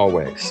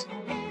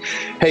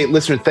 Hey,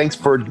 listener, thanks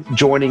for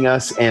joining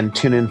us, and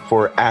tune in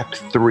for Act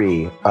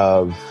 3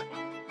 of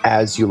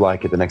As You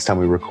Like It the next time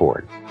we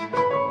record.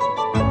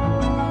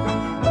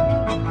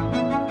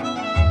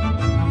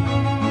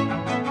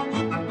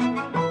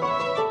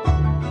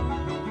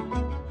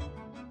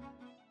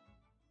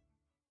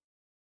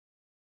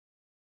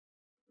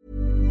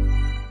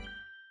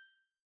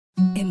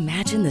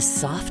 Imagine the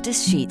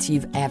softest sheets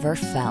you've ever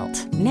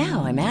felt.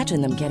 Now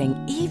imagine them getting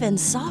even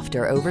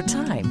softer over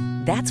time.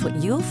 That's what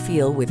you'll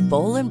feel with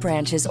Boll &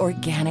 Branch's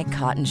organic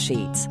cotton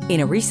sheets. In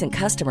a recent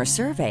customer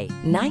survey,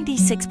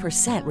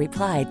 96%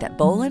 replied that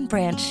Boll &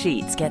 Branch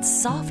sheets get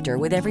softer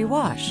with every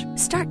wash.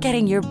 Start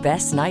getting your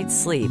best night's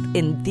sleep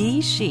in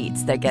these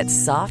sheets that get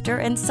softer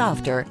and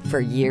softer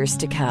for years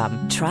to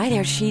come. Try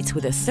their sheets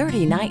with a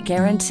 30-night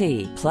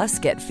guarantee. Plus,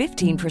 get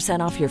 15%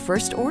 off your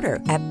first order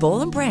at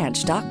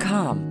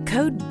bollandbranch.com.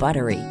 Code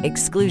BUTTERY.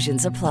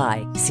 Exclusions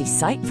apply. See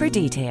site for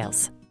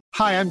details.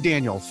 Hi, I'm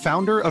Daniel,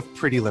 founder of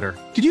Pretty Litter.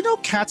 Did you know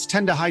cats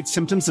tend to hide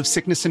symptoms of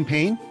sickness and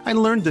pain? I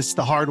learned this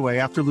the hard way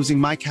after losing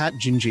my cat,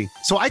 Gingy.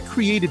 So I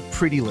created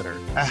Pretty Litter,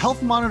 a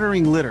health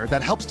monitoring litter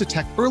that helps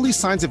detect early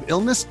signs of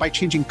illness by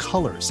changing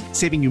colors,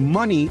 saving you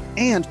money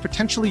and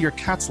potentially your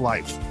cat's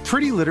life.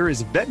 Pretty Litter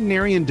is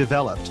veterinarian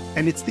developed,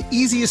 and it's the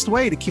easiest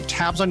way to keep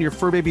tabs on your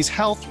fur baby's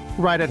health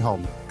right at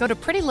home. Go to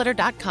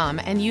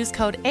prettylitter.com and use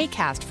code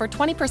ACAST for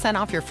 20%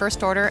 off your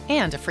first order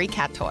and a free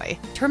cat toy.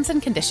 Terms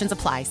and conditions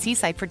apply. See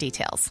site for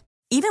details.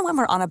 Even when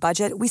we're on a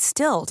budget, we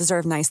still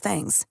deserve nice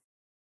things.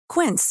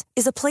 Quince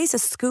is a place to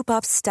scoop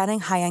up stunning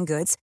high-end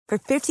goods for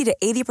 50 to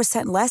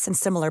 80% less than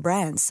similar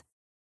brands.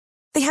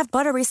 They have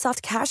buttery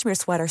soft cashmere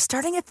sweaters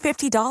starting at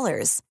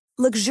 $50,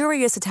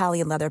 luxurious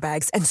Italian leather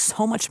bags, and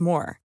so much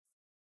more.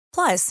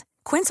 Plus,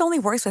 Quince only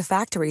works with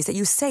factories that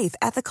use safe,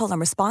 ethical, and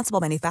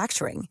responsible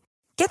manufacturing.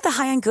 Get the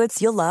high-end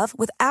goods you'll love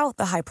without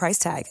the high price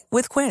tag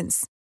with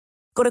Quince.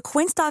 Go to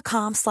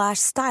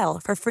quince.com/style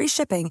for free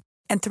shipping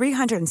and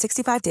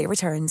 365-day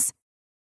returns.